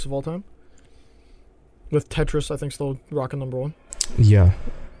third place of all time. With Tetris, I think still rocking number 1. Yeah.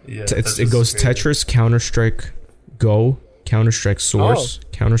 Yeah, It goes Tetris, Counter-Strike Go, Counter-Strike Source,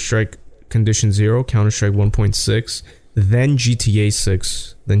 Counter-Strike Condition 0, Counter-Strike 1.6, then GTA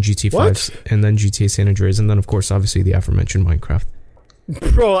 6, then GTA 5, and then GTA San Andreas, and then of course obviously the aforementioned Minecraft.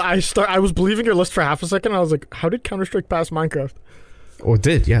 Bro, I was believing your list for half a second. And I was like, how did Counter-Strike pass Minecraft? Oh, it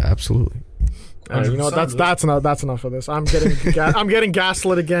did, yeah, absolutely. You know what? That's enough of this. I'm getting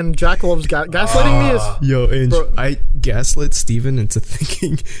gaslit again. Jack loves gaslighting me. Is Yo, Ange, I gaslit Steven into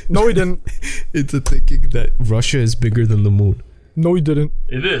thinking. No, he didn't. Into thinking that Russia is bigger than the moon. No, he didn't.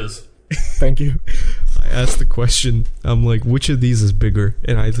 It is. Thank you. I asked the question. I'm like, which of these is bigger?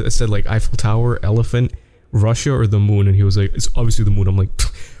 And I said like Eiffel Tower, elephant, Russia, or the moon. And he was like, it's obviously the moon. I'm like,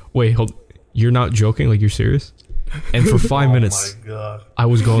 wait, hold. You're not joking? Like, you're serious? And for 5 minutes, my God. I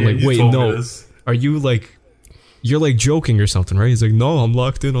was going like, wait, no. Are you like, you're like joking or something, right? He's like, no, I'm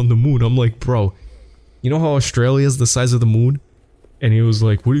locked in on the moon. I'm like, bro, you know how Australia is the size of the moon? And he was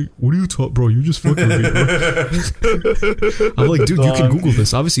like, what are you talking, bro? You just fucking with me, bro. I'm like, dude, you can Google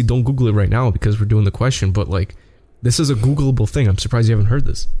this. Obviously, don't Google it right now because we're doing the question, but like, this is a Googleable thing. I'm surprised you haven't heard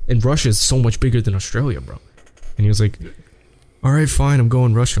this. And Russia is so much bigger than Australia, bro. And he was like, all right, fine, I'm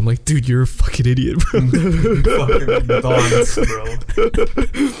going Russia. I'm like, dude, you're a fucking idiot, bro. Fucking dance, bro.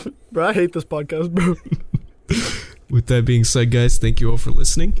 Bro, I hate this podcast, bro. With that being said, guys, thank you all for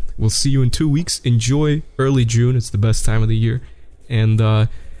listening. We'll see you in 2 weeks. Enjoy early June. It's the best time of the year. And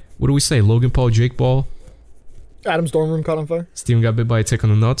what do we say? Logan Paul, Jake Paul. Adam's dorm room caught on fire. Steven got bit by a tick on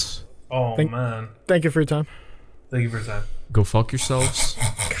the nuts. Oh, man. Thank you for your time. Thank you for your time. Go fuck yourselves.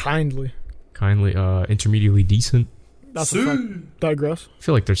 Kindly. Intermediately decent. That's a fact. Digress. I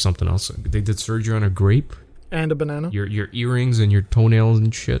feel like there's something else. They did surgery on a grape. And a banana. Your earrings and your toenails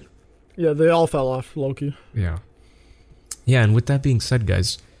and shit. Yeah, they all fell off, low-key. Yeah. Yeah, and with that being said,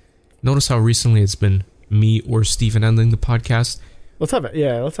 guys, notice how recently it's been me or Steven ending the podcast. Let's have it.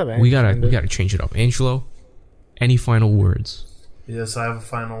 Yeah, let's have it. We gotta change it up. Angelo, any final words? Yes, I have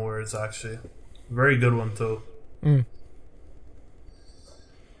final words, actually. Very good one, too. You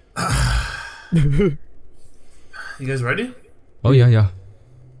guys ready? Oh, yeah.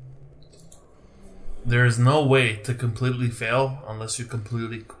 There is no way to completely fail unless you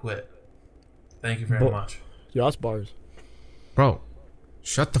completely quit. Thank you very much. Yas bars. Bro,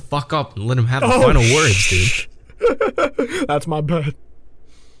 shut the fuck up and let him have the final words, dude. That's my bad.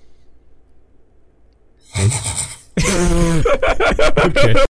 Okay.